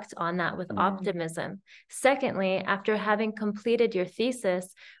reflect on that with optimism. Secondly, after having completed your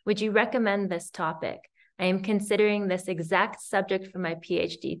thesis, would you recommend this topic? I am considering this exact subject for my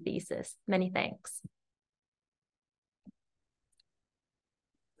PhD thesis. Many thanks.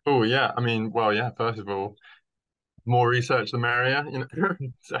 Oh yeah, I mean, well, yeah, first of all, more research the merrier.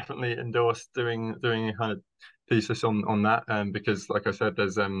 Definitely endorse doing a kind of thesis on that, because like I said,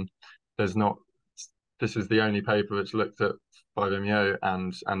 there's not, this is the only paper which looked at 5-MeO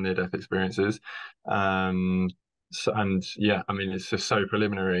and near-death experiences. So, and yeah, I mean, it's just so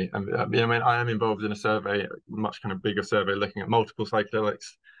preliminary. I mean, I am involved in a survey, much kind of bigger survey, looking at multiple psychedelics,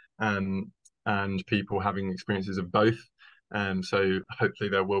 and people having experiences of both. So hopefully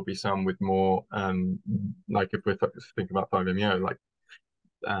there will be some with more, like if we're thinking about 5-MeO, like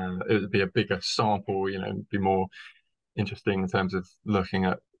it would be a bigger sample, be more interesting in terms of looking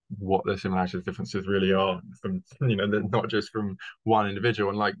at what the similarities differences really are from, not just from one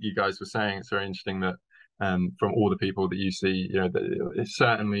individual. And like you guys were saying, it's very interesting that from all the people that you see, it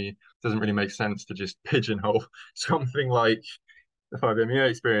certainly doesn't really make sense to just pigeonhole something like the 5-MeO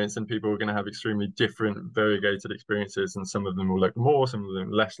experience, and people are going to have extremely different variegated experiences, and some of them will look more, some of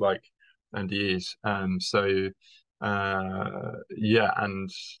them less like NDEs. Yeah, and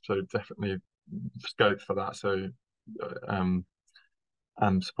so definitely scope for that. So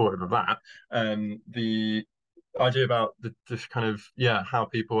I'm supportive of that. The idea about this kind of, how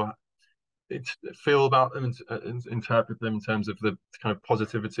people feel about them and interpret them in terms of the kind of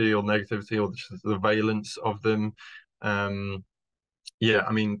positivity or negativity, or the valence of them.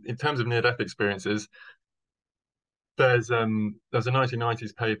 I mean, in terms of near-death experiences, there's a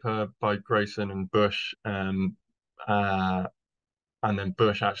 1990s paper by Grayson and Bush, and then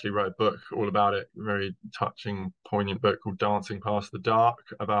Bush actually wrote a book all about it, a very touching, poignant book called Dancing Past the Dark,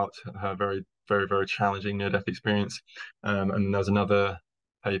 about her very, very, very challenging near-death experience. And there's another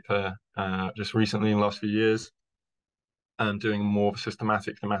paper just recently in the last few years, doing more of a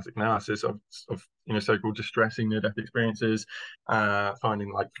systematic thematic analysis of so-called distressing near-death experiences,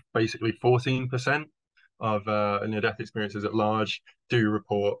 finding like basically 14% of near-death experiences at large do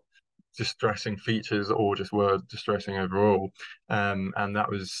report distressing features, or just were distressing overall. And that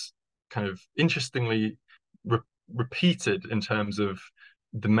was kind of interestingly repeated in terms of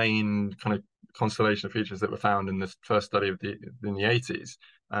the main kind of constellation of features that were found in this first study in the 80s,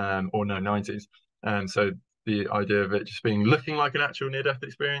 or no, 90s. And so the idea of it just looking like an actual near-death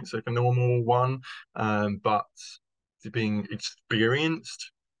experience, like a normal one, but being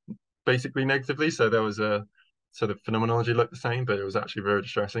experienced basically negatively. So there was the phenomenology looked the same, but it was actually very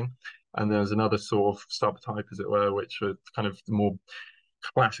distressing. And there was another sort of subtype, as it were, which was kind of more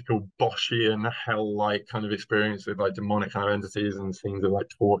classical Boschian hell-like kind of experience with like demonic kind of entities and things of like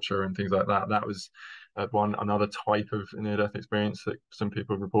torture and things like that. That was another type of near-death experience that some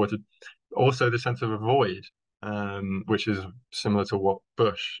people reported. Also, the sense of a void, which is similar to what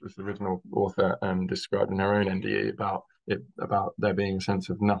Bush, as the original author, described in her own NDE about there being a sense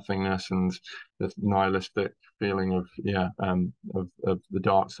of nothingness and this nihilistic feeling of the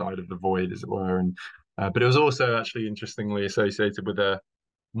dark side of the void, as it were. And but it was also actually interestingly associated with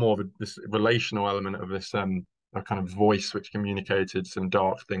more of this relational element of this a kind of voice which communicated some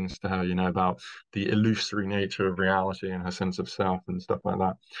dark things to her, about the illusory nature of reality and her sense of self and stuff like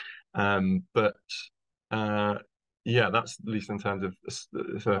that. But that's at least in terms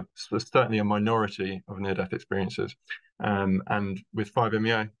of certainly a minority of near-death experiences. And with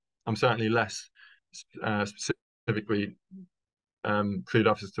 5-MeO, I'm certainly less specifically clued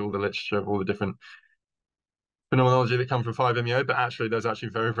up as to all the literature of all the different phenomenology that come from 5-MeO, but actually there's actually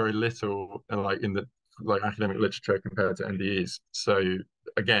very, very little in the academic literature compared to NDEs. So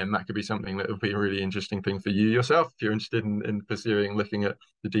again, that could be something that would be a really interesting thing for you yourself if you're interested in pursuing, looking at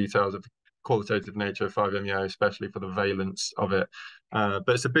the details of the qualitative nature of 5-MeO, especially for the valence of it. But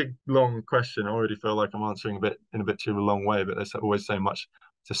it's a big, long question. I already feel like I'm answering in a bit too long way, but there's always so much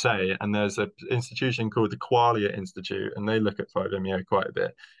to say. And there's an institution called the Qualia Institute, and they look at 5-MeO quite a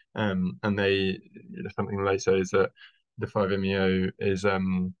bit. And they, something they say is that the 5-MeO is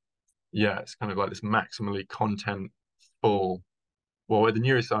it's kind of like this maximally content full. Well, with the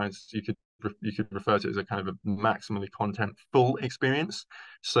neuroscience, you could refer to it as a kind of a maximally content full experience.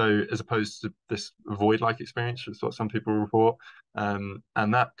 So as opposed to this void-like experience, which is what some people report, and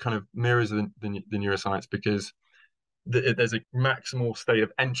that kind of mirrors the neuroscience, because there's a maximal state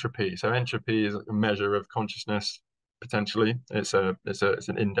of entropy. So entropy is a measure of consciousness. Potentially, it's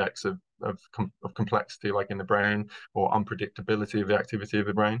an index of complexity, like in the brain, or unpredictability of the activity of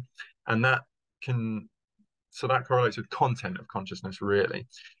the brain, and that correlates with content of consciousness, really.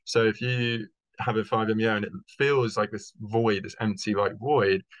 So if you have a 5-MeO and it feels like this void, this empty like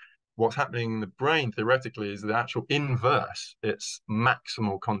void, what's happening in the brain theoretically is the actual inverse. It's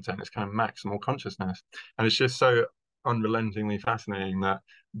maximal content. It's kind of maximal consciousness, and it's just so unrelentingly fascinating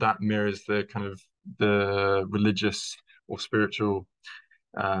that mirrors the kind of the religious or spiritual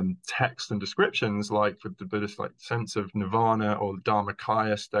text and descriptions, like for the Buddhist like sense of nirvana or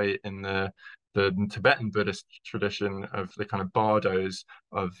dharmakaya state in the Tibetan Buddhist tradition of the kind of bardos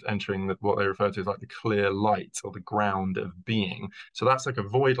of entering what they refer to as like the clear light or the ground of being. So that's like a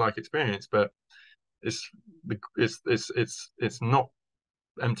void-like experience, but it's not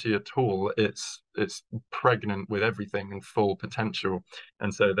empty at all. It's pregnant with everything and full potential.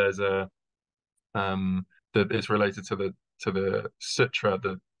 And so there's a that is related to the sutra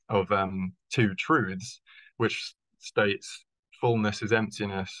of two truths, which states fullness is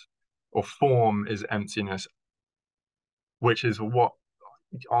emptiness, or form is emptiness, which is what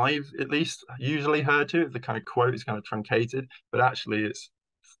I've at least usually heard to. The kind of quote is kind of truncated, but actually it's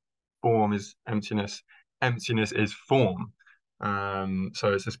form is emptiness, emptiness is form.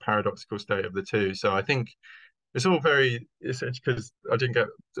 So it's this paradoxical state of the two. So I think it's all very, it's because I didn't get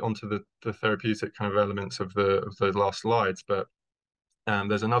onto the therapeutic kind of elements of the last slides, but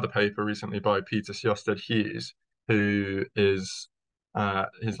there's another paper recently by Peter Sjosted Hughes, who is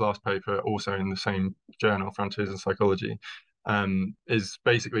his last paper, also in the same journal, Frontiers in Psychology, is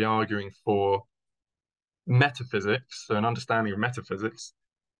basically arguing for metaphysics, so an understanding of metaphysics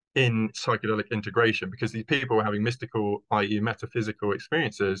in psychedelic integration, because these people were having mystical, i.e. metaphysical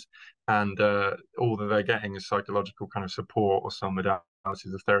experiences, and all that they're getting is psychological kind of support or some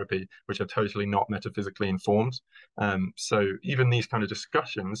modalities of therapy, which are totally not metaphysically informed. So even these kind of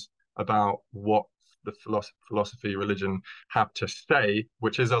discussions about what the philosophy, religion have to say,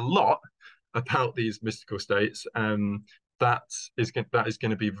 which is a lot about these mystical states, that is going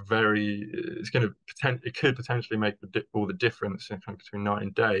to be very, it could potentially make all the difference between night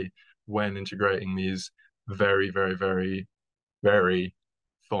and day when integrating these very, very, very, very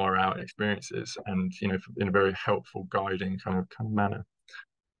far out experiences, and in a very helpful guiding kind of manner.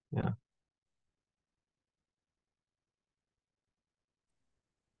 Yeah.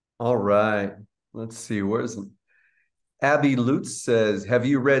 All right. Let's see. Where's Abby Lutz says, have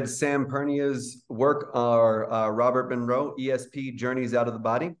you read Sam Pernia's work or Robert Monroe, ESP, Journeys Out of the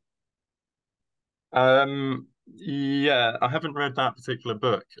Body? Yeah, I haven't read that particular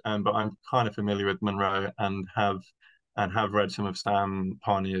book, but I'm kind of familiar with Monroe and have read some of Sam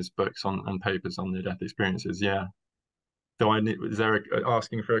Parnia's books and papers on near-death experiences. Yeah. Is there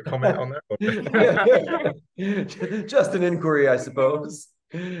asking for a comment on that? Just an inquiry, I suppose.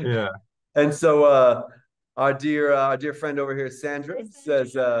 Yeah. And so our dear friend over here, Sandra,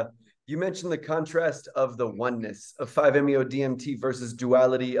 says, you mentioned the contrast of the oneness of 5-MeO DMT versus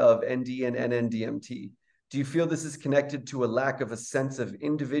duality of ND and NN-DMT. Do you feel this is connected to a lack of a sense of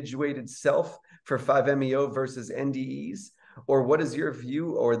individuated self for 5-MeO versus NDEs? Or what is your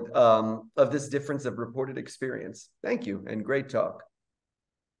view of this difference of reported experience? Thank you, and great talk.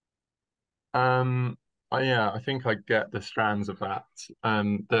 Yeah, I think I get the strands of that.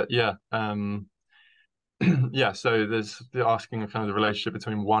 Yeah, so there's the asking of kind of the relationship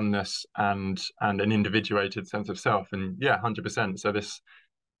between oneness and an individuated sense of self, and yeah, 100%. So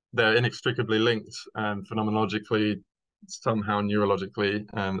they're inextricably linked, phenomenologically, somehow neurologically,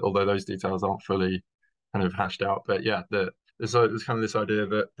 although those details aren't fully kind of hashed out. But yeah, there's kind of this idea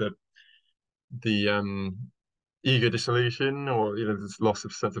that the ego dissolution, or this loss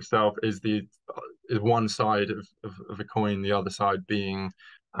of sense of self, is one side of a coin, the other side being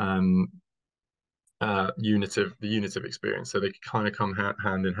the unitive experience. So they kind of come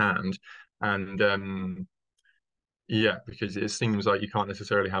hand in hand, and yeah, because it seems like you can't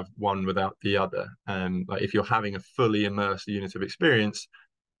necessarily have one without the other. Like if you're having a fully immersed unitive experience,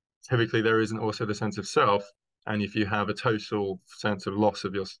 typically there isn't also the sense of self. And if you have a total sense of loss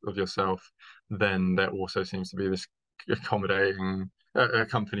of yourself, then there also seems to be this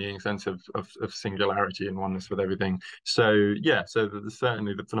accompanying sense of singularity and oneness with everything. So yeah, so there's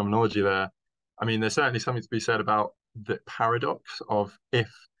certainly the phenomenology there. I mean, there's certainly something to be said about the paradox of,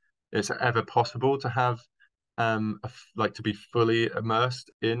 if it's ever possible to have like to be fully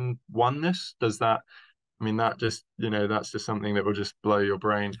immersed in oneness, does that, I mean, that just, that's just something that will just blow your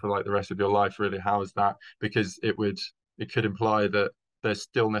brain for like the rest of your life, really. How is that? Because it could imply that there's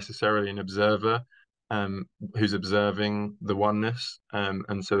still necessarily an observer who's observing the oneness,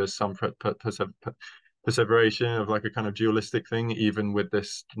 and so there's some perseveration of like a kind of dualistic thing, even with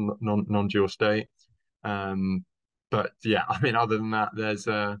this non-dual state. But yeah, I mean, other than that, there's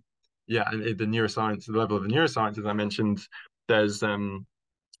yeah, and the neuroscience, the level of the neuroscience, as I mentioned, there's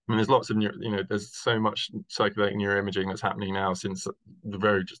I mean, there's lots of there's so much psychedelic neuroimaging that's happening now, since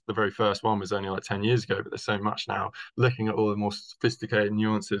the very first one was only like 10 years ago, but there's so much now looking at all the more sophisticated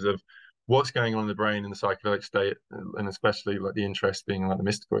nuances of what's going on in the brain in the psychedelic state, and especially like the interest being like the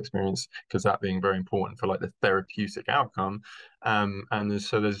mystical experience, because that being very important for like the therapeutic outcome. And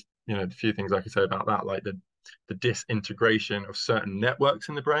there's a few things I could say about that, like the disintegration of certain networks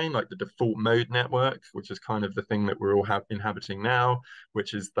in the brain, like the default mode network, which is kind of the thing that we're all inhabiting now,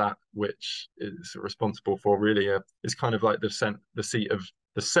 which is that which is responsible for really is kind of like the seat of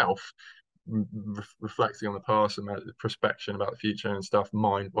the self, reflecting on the past and the prospection about the future and stuff,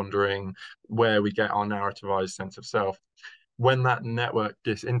 mind wandering, where we get our narrativized sense of self. When that network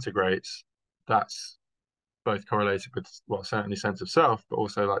disintegrates, that's both correlated with, well, certainly sense of self, but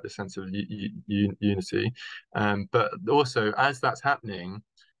also like the sense of unity. But also, as that's happening,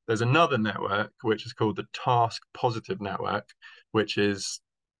 there's another network which is called the task positive network, which is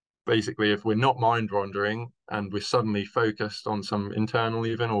basically if we're not mind wandering and we're suddenly focused on some internal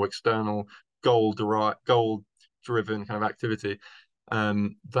even or external goal driven kind of activity,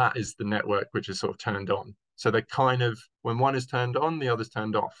 that is the network which is sort of turned on. So they kind of, when one is turned on, the other's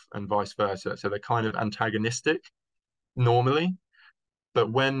turned off, and vice versa. So they're kind of antagonistic normally,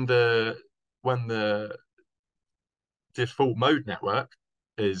 but when the default mode network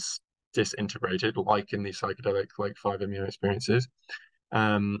is disintegrated, like in these psychedelic like 5-MeO experiences,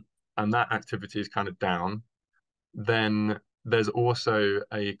 and that activity is kind of down, then there's also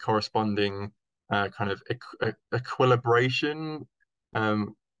a corresponding kind of equilibration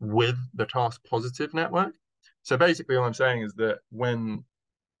with the task positive network. So basically all I'm saying is that when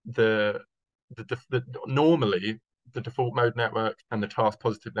normally the default mode network and the task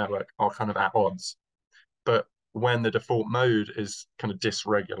positive network are kind of at odds, but when the default mode is kind of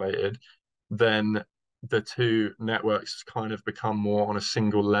dysregulated, then the two networks kind of become more on a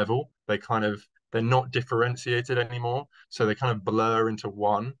single level. They're not differentiated anymore, so they kind of blur into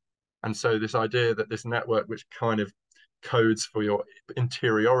one. And so this idea that this network, which kind of codes for your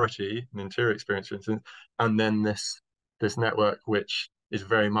interiority and interior experience, for instance, and then this network which is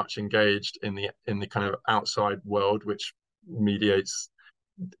very much engaged in the kind of outside world, which mediates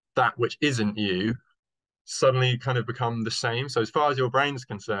that which isn't you, suddenly kind of become the same. So as far as your brain's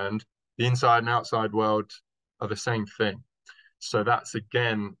concerned, the inside and outside world are the same thing. So that's,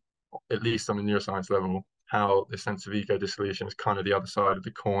 again, at least on the neuroscience level, how the sense of ego dissolution is kind of the other side of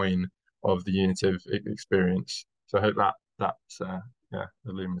the coin of the unitive experience. So I hope that's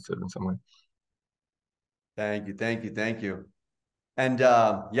illuminative in some way. Thank you. And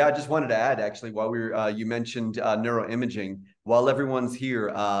yeah, I just wanted to add, actually, while you mentioned neuroimaging, while everyone's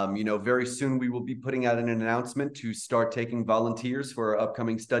here, very soon we will be putting out an announcement to start taking volunteers for our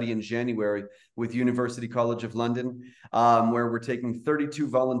upcoming study in January with University College of London, where we're taking 32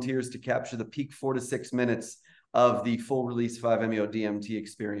 volunteers to capture the peak 4 to 6 minutes of the full release 5-MeO DMT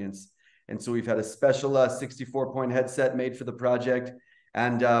experience. And so we've had a special 64-point headset made for the project.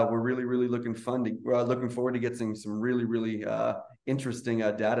 And we're really looking forward to getting some really interesting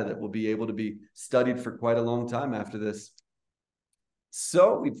data that will be able to be studied for quite a long time after this.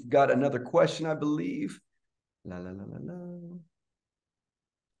 So we've got another question, I believe.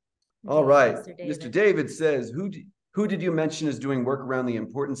 All right, Mr. David says, who did you mention is doing work around the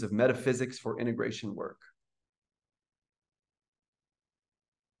importance of metaphysics for integration work?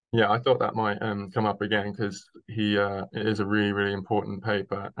 Yeah, I thought that might come up again because it is a really important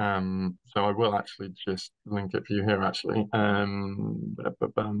paper. So I will actually just link it for you here. Actually,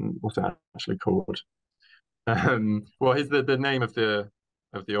 what's it actually called? Well, the name of the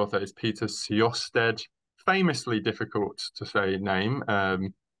author is Peter Sjöstedt. Famously difficult to say name.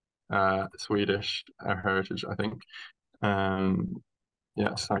 Swedish heritage, I think.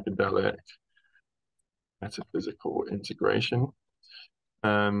 Yeah, psychedelic metaphysical integration.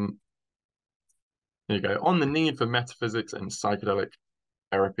 There you go. On the need for metaphysics and psychedelic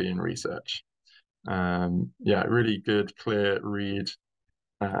therapy and research. Yeah, really good, clear read.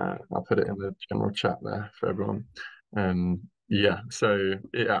 I'll put it in the general chat there for everyone. Yeah, so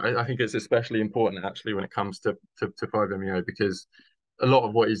yeah, I think it's especially important actually when it comes to 5-MeO, because a lot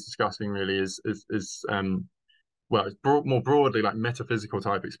of what he's discussing really is well, it's more broadly like metaphysical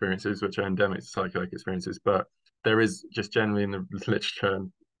type experiences, which are endemic to psychedelic experiences, but there is just generally in the literature,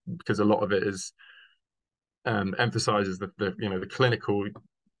 because a lot of it is emphasizes the clinical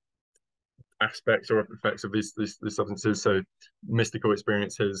aspects or effects of these substances. So mystical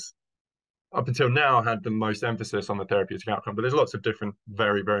experiences up until now had the most emphasis on the therapeutic outcome, but there's lots of different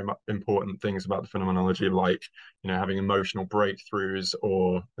very important things about the phenomenology, like having emotional breakthroughs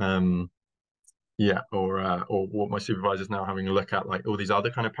or Yeah, or what my supervisor's now having a look at, like all these other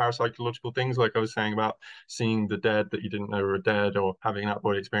kind of parapsychological things, like I was saying about seeing the dead that you didn't know were dead, or having an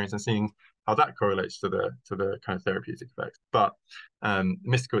out-body experience and seeing how that correlates to the kind of therapeutic effects. But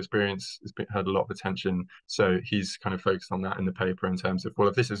mystical experience has had a lot of attention, so he's kind of focused on that in the paper in terms of, well,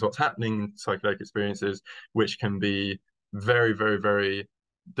 if this is what's happening in psychedelic experiences, which can be very, very, very,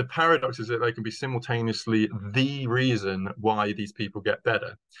 the paradox is that they can be simultaneously the reason why these people get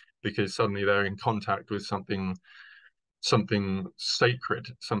better, because suddenly they're in contact with something sacred,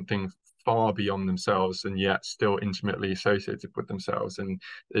 something far beyond themselves, and yet still intimately associated with themselves. And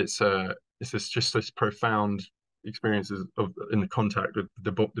it's just this profound experiences of in the contact with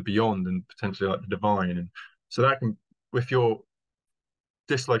the beyond, and potentially like the divine. And so that can, if you're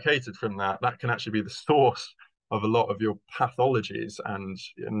dislocated from that, that can actually be the source of a lot of your pathologies, and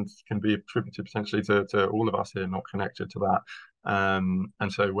can be attributed potentially to all of us here not connected to that.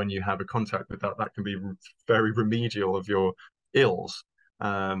 And so when you have a contact with that, that can be very remedial of your ills.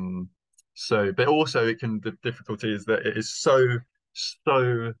 So, but also the difficulty is that it is so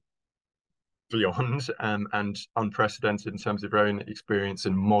beyond and unprecedented in terms of your own experience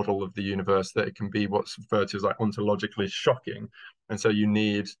and model of the universe, that it can be what's referred to as like ontologically shocking. And so you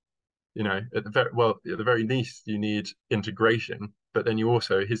need, at the very least, you need integration. But then you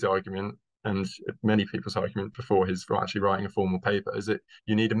also, his argument, and many people's argument before his actually writing a formal paper, is that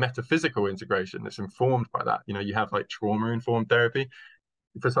you need a metaphysical integration that's informed by that. You have like trauma-informed therapy.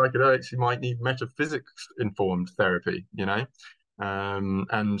 For psychedelics, you might need metaphysics-informed therapy,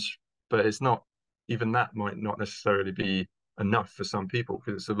 but it's not, even that might not necessarily be enough for some people,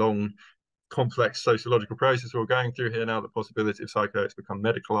 because it's a long, complex sociological process we're going through here now. The possibility of psychedelics become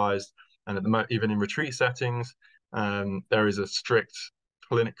medicalized, and at the moment, even in retreat settings, there is a strict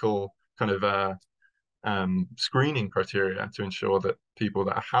clinical kind of screening criteria to ensure that people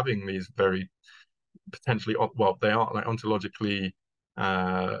that are having these very potentially, well, they are like ontologically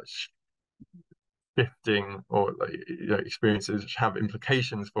shifting, or experiences which have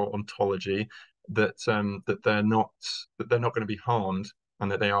implications for ontology, that they're not going to be harmed,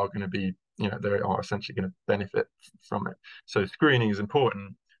 and that they are going to be, they are essentially going to benefit from it. So screening is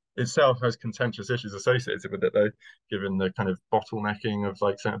important. Itself has contentious issues associated with it, though, given the kind of bottlenecking of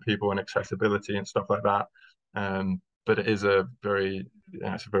like certain people and accessibility and stuff like that. But it is it's a very,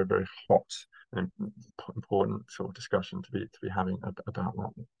 very hot and important sort of discussion to be having about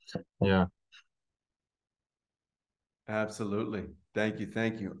that. Yeah. Absolutely. Thank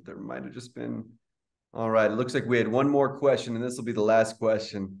you. There might have just been, all right. It looks like we had one more question, and this will be the last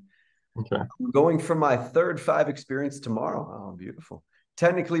question. Okay. I'm going for my third 5 experience tomorrow. Oh, beautiful.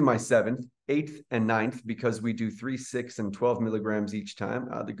 Technically my 7th, 8th, and 9th, because we do 3, 6, and 12 milligrams each time.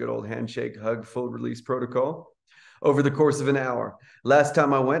 The good old handshake, hug, full release protocol over the course of an hour. Last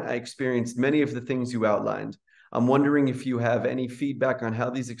time I went, I experienced many of the things you outlined. I'm wondering if you have any feedback on how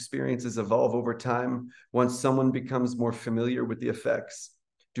these experiences evolve over time once someone becomes more familiar with the effects.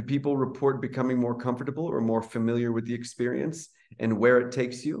 Do people report becoming more comfortable or more familiar with the experience and where it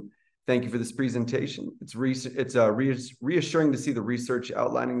takes you? Thank you for this presentation. It's reassuring to see the research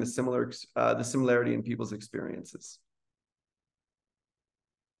outlining the similarity in people's experiences.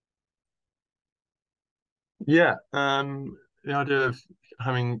 Yeah, the idea of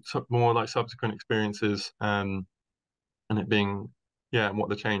having more like subsequent experiences, and it being, and what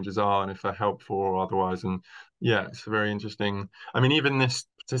the changes are, and if they're helpful or otherwise. And yeah, it's very interesting. I mean, even this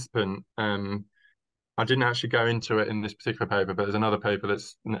participant, I didn't actually go into it in this particular paper, but there's another paper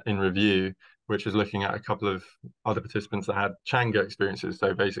that's in review, which is looking at a couple of other participants that had Changa experiences.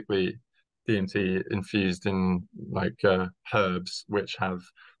 So basically DMT infused in like herbs, which have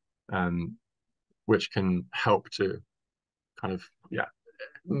which can help to kind of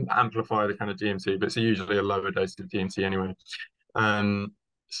amplify the kind of DMT, but it's usually a lower dose of DMT anyway.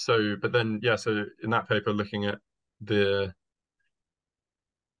 So in that paper, looking at this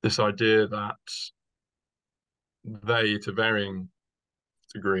idea that they, to varying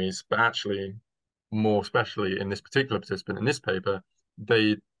degrees, but actually more especially in this particular participant in this paper,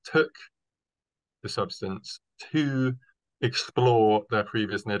 they took the substance to explore their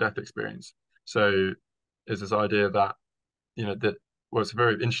previous near-death experience. So there's this idea that, it's a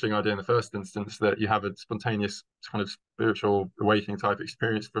very interesting idea in the first instance, that you have a spontaneous kind of spiritual awakening type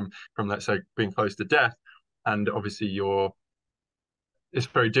experience from let's say being close to death, and obviously it's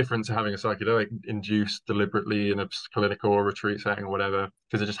very different to having a psychedelic induced deliberately in a clinical or retreat setting or whatever,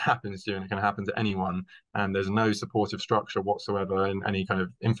 because it just happens to you and it can happen to anyone, and there's no supportive structure whatsoever in any kind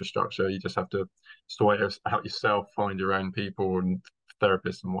of infrastructure. You just have to sort it out yourself, find your own people and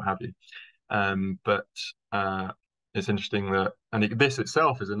therapists and what have you. it's interesting that, and this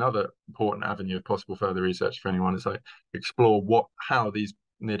itself is another important avenue of possible further research for anyone. It's like explore how these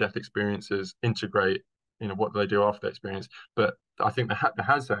near-death experiences integrate, what do they do after the experience. But I think there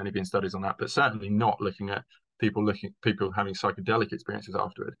has certainly been studies on that, but certainly not looking at people having psychedelic experiences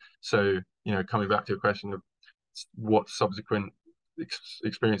afterward. So, coming back to a question of what subsequent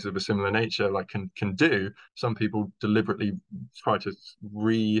experiences of a similar nature like can do, some people deliberately try to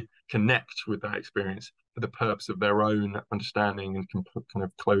reconnect with that experience for the purpose of their own understanding and kind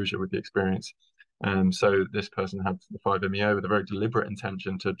of closure with the experience. So this person had the 5-MeO with a very deliberate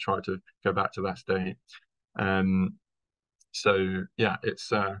intention to try to go back to that state. So yeah,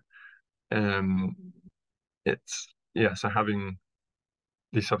 so having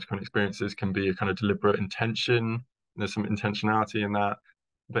these subsequent experiences can be a kind of deliberate intention. There's some intentionality in that,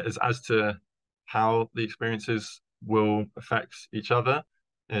 but as to how the experiences will affect each other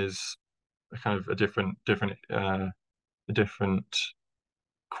is a kind of a different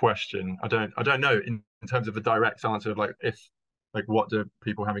question. I don't know in terms of a direct answer of what do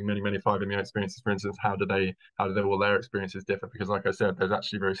people having many 5-MeO experiences, for instance, how do all their experiences differ? Because like I said, there's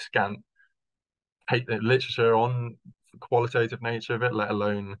actually very scant literature on the qualitative nature of it, let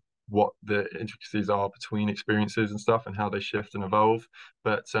alone what the intricacies are between experiences and stuff and how they shift and evolve.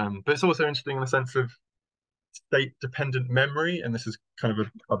 But it's also interesting in the sense of state dependent memory, and this is kind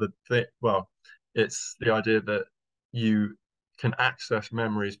of other thing. Well, it's the idea that you can access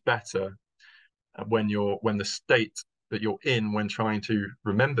memories better when the state that you're in when trying to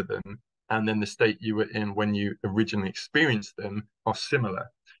remember them and then the state you were in when you originally experienced them are similar.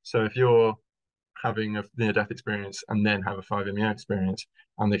 So if you're having a near-death experience and then have a 5-MeO experience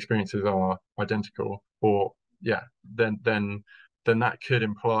and the experiences are identical, or then that could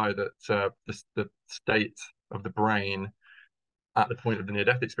imply that the state of the brain at the point of the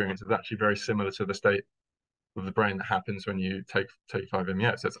near-death experience is actually very similar to the state of the brain that happens when you take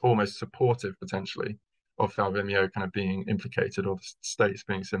 5-MeO. So it's almost supportive potentially of 5-MeO kind of being implicated or the states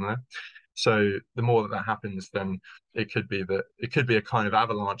being similar. So the more that happens, then it could be a kind of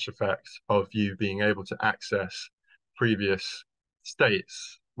avalanche effect of you being able to access previous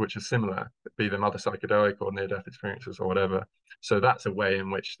states which are similar, be them other psychedelic or near-death experiences or whatever. So that's a way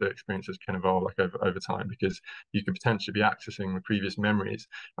in which the experiences can evolve over time, because you could potentially be accessing the previous memories.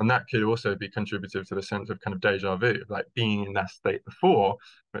 And that could also be contributive to the sense of kind of deja vu, like being in that state before,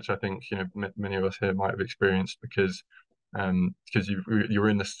 which I think many of us here might have experienced because you're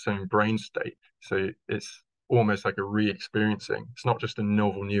in the same brain state. So it's almost like a re-experiencing. It's not just a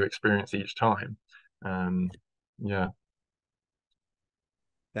novel new experience each time. Yeah.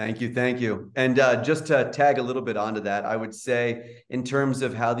 Thank you. And just to tag a little bit onto that, I would say in terms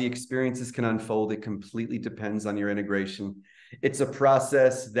of how the experiences can unfold, it completely depends on your integration. It's a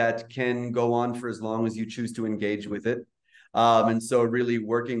process that can go on for as long as you choose to engage with it. And so really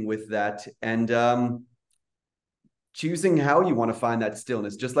working with that and choosing how you want to find that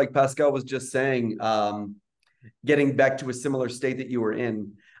stillness, just like Pascal was just saying, getting back to a similar state that you were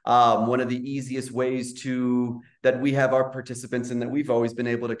in. One of the easiest ways that we have our participants and that we've always been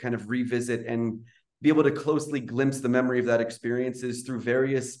able to kind of revisit and be able to closely glimpse the memory of that experience is through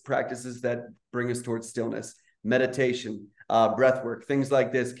various practices that bring us towards stillness, meditation, breath work, things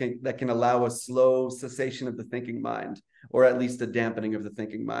like this that can allow a slow cessation of the thinking mind, or at least a dampening of the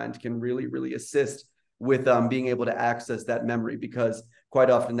thinking mind, can really, really assist with being able to access that memory, because quite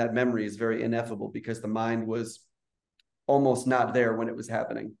often that memory is very ineffable because the mind was almost not there when it was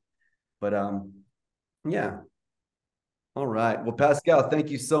happening. But yeah. All right. Well, Pascal, thank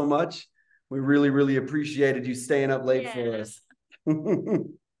you so much. We really, really appreciated you staying up late for us.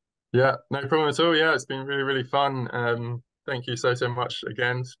 Yeah, no problem at all. Yeah, it's been really, really fun. Thank you so much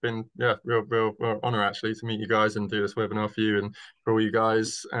again. It's been real honor actually to meet you guys and do this webinar for you and for all you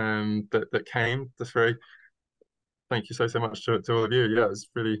guys that came. Thank you so much to all of you. Yeah, it's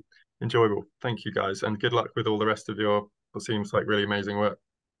really enjoyable. Thank you guys, and good luck with all the rest of what seems like really amazing work.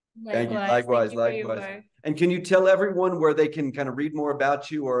 Thank you. Likewise. And can you tell everyone where they can kind of read more about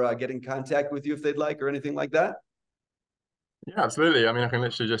you or get in contact with you if they'd like, or anything like that? Yeah, absolutely. I mean, I can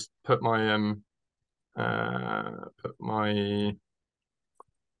literally just put my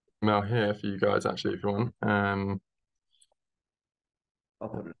email here for you guys actually if you want. I'll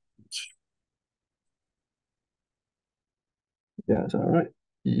put it. Yeah, is that all right?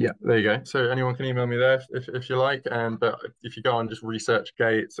 Yeah, there you go. So anyone can email me there if you like. But if you go on just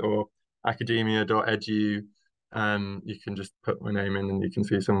ResearchGate or academia.edu, you can just put my name in and you can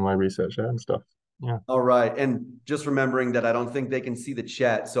see some of my research there and stuff. Yeah. All right. And just remembering that I don't think they can see the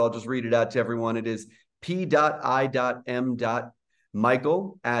chat, so I'll just read it out to everyone. It is p.i.m.michael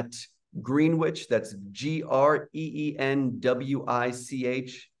at Greenwich, that's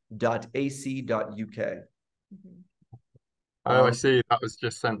GREENWICH.ac.uk. Oh, I see. That was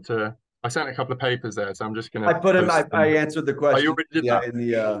just sent to. I sent a couple of papers there, so I'm just gonna. I put in. I answered the question. Oh, you already did that? In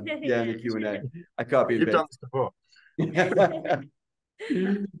the Q&A. I copy and You've done paste. this before.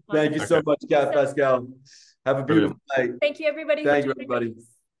 Thank you so much, Pascal. Have a beautiful night. Thank you, everybody. Thank you, everybody.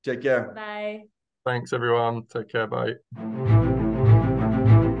 Take care. Bye. Thanks, everyone. Take care. Bye.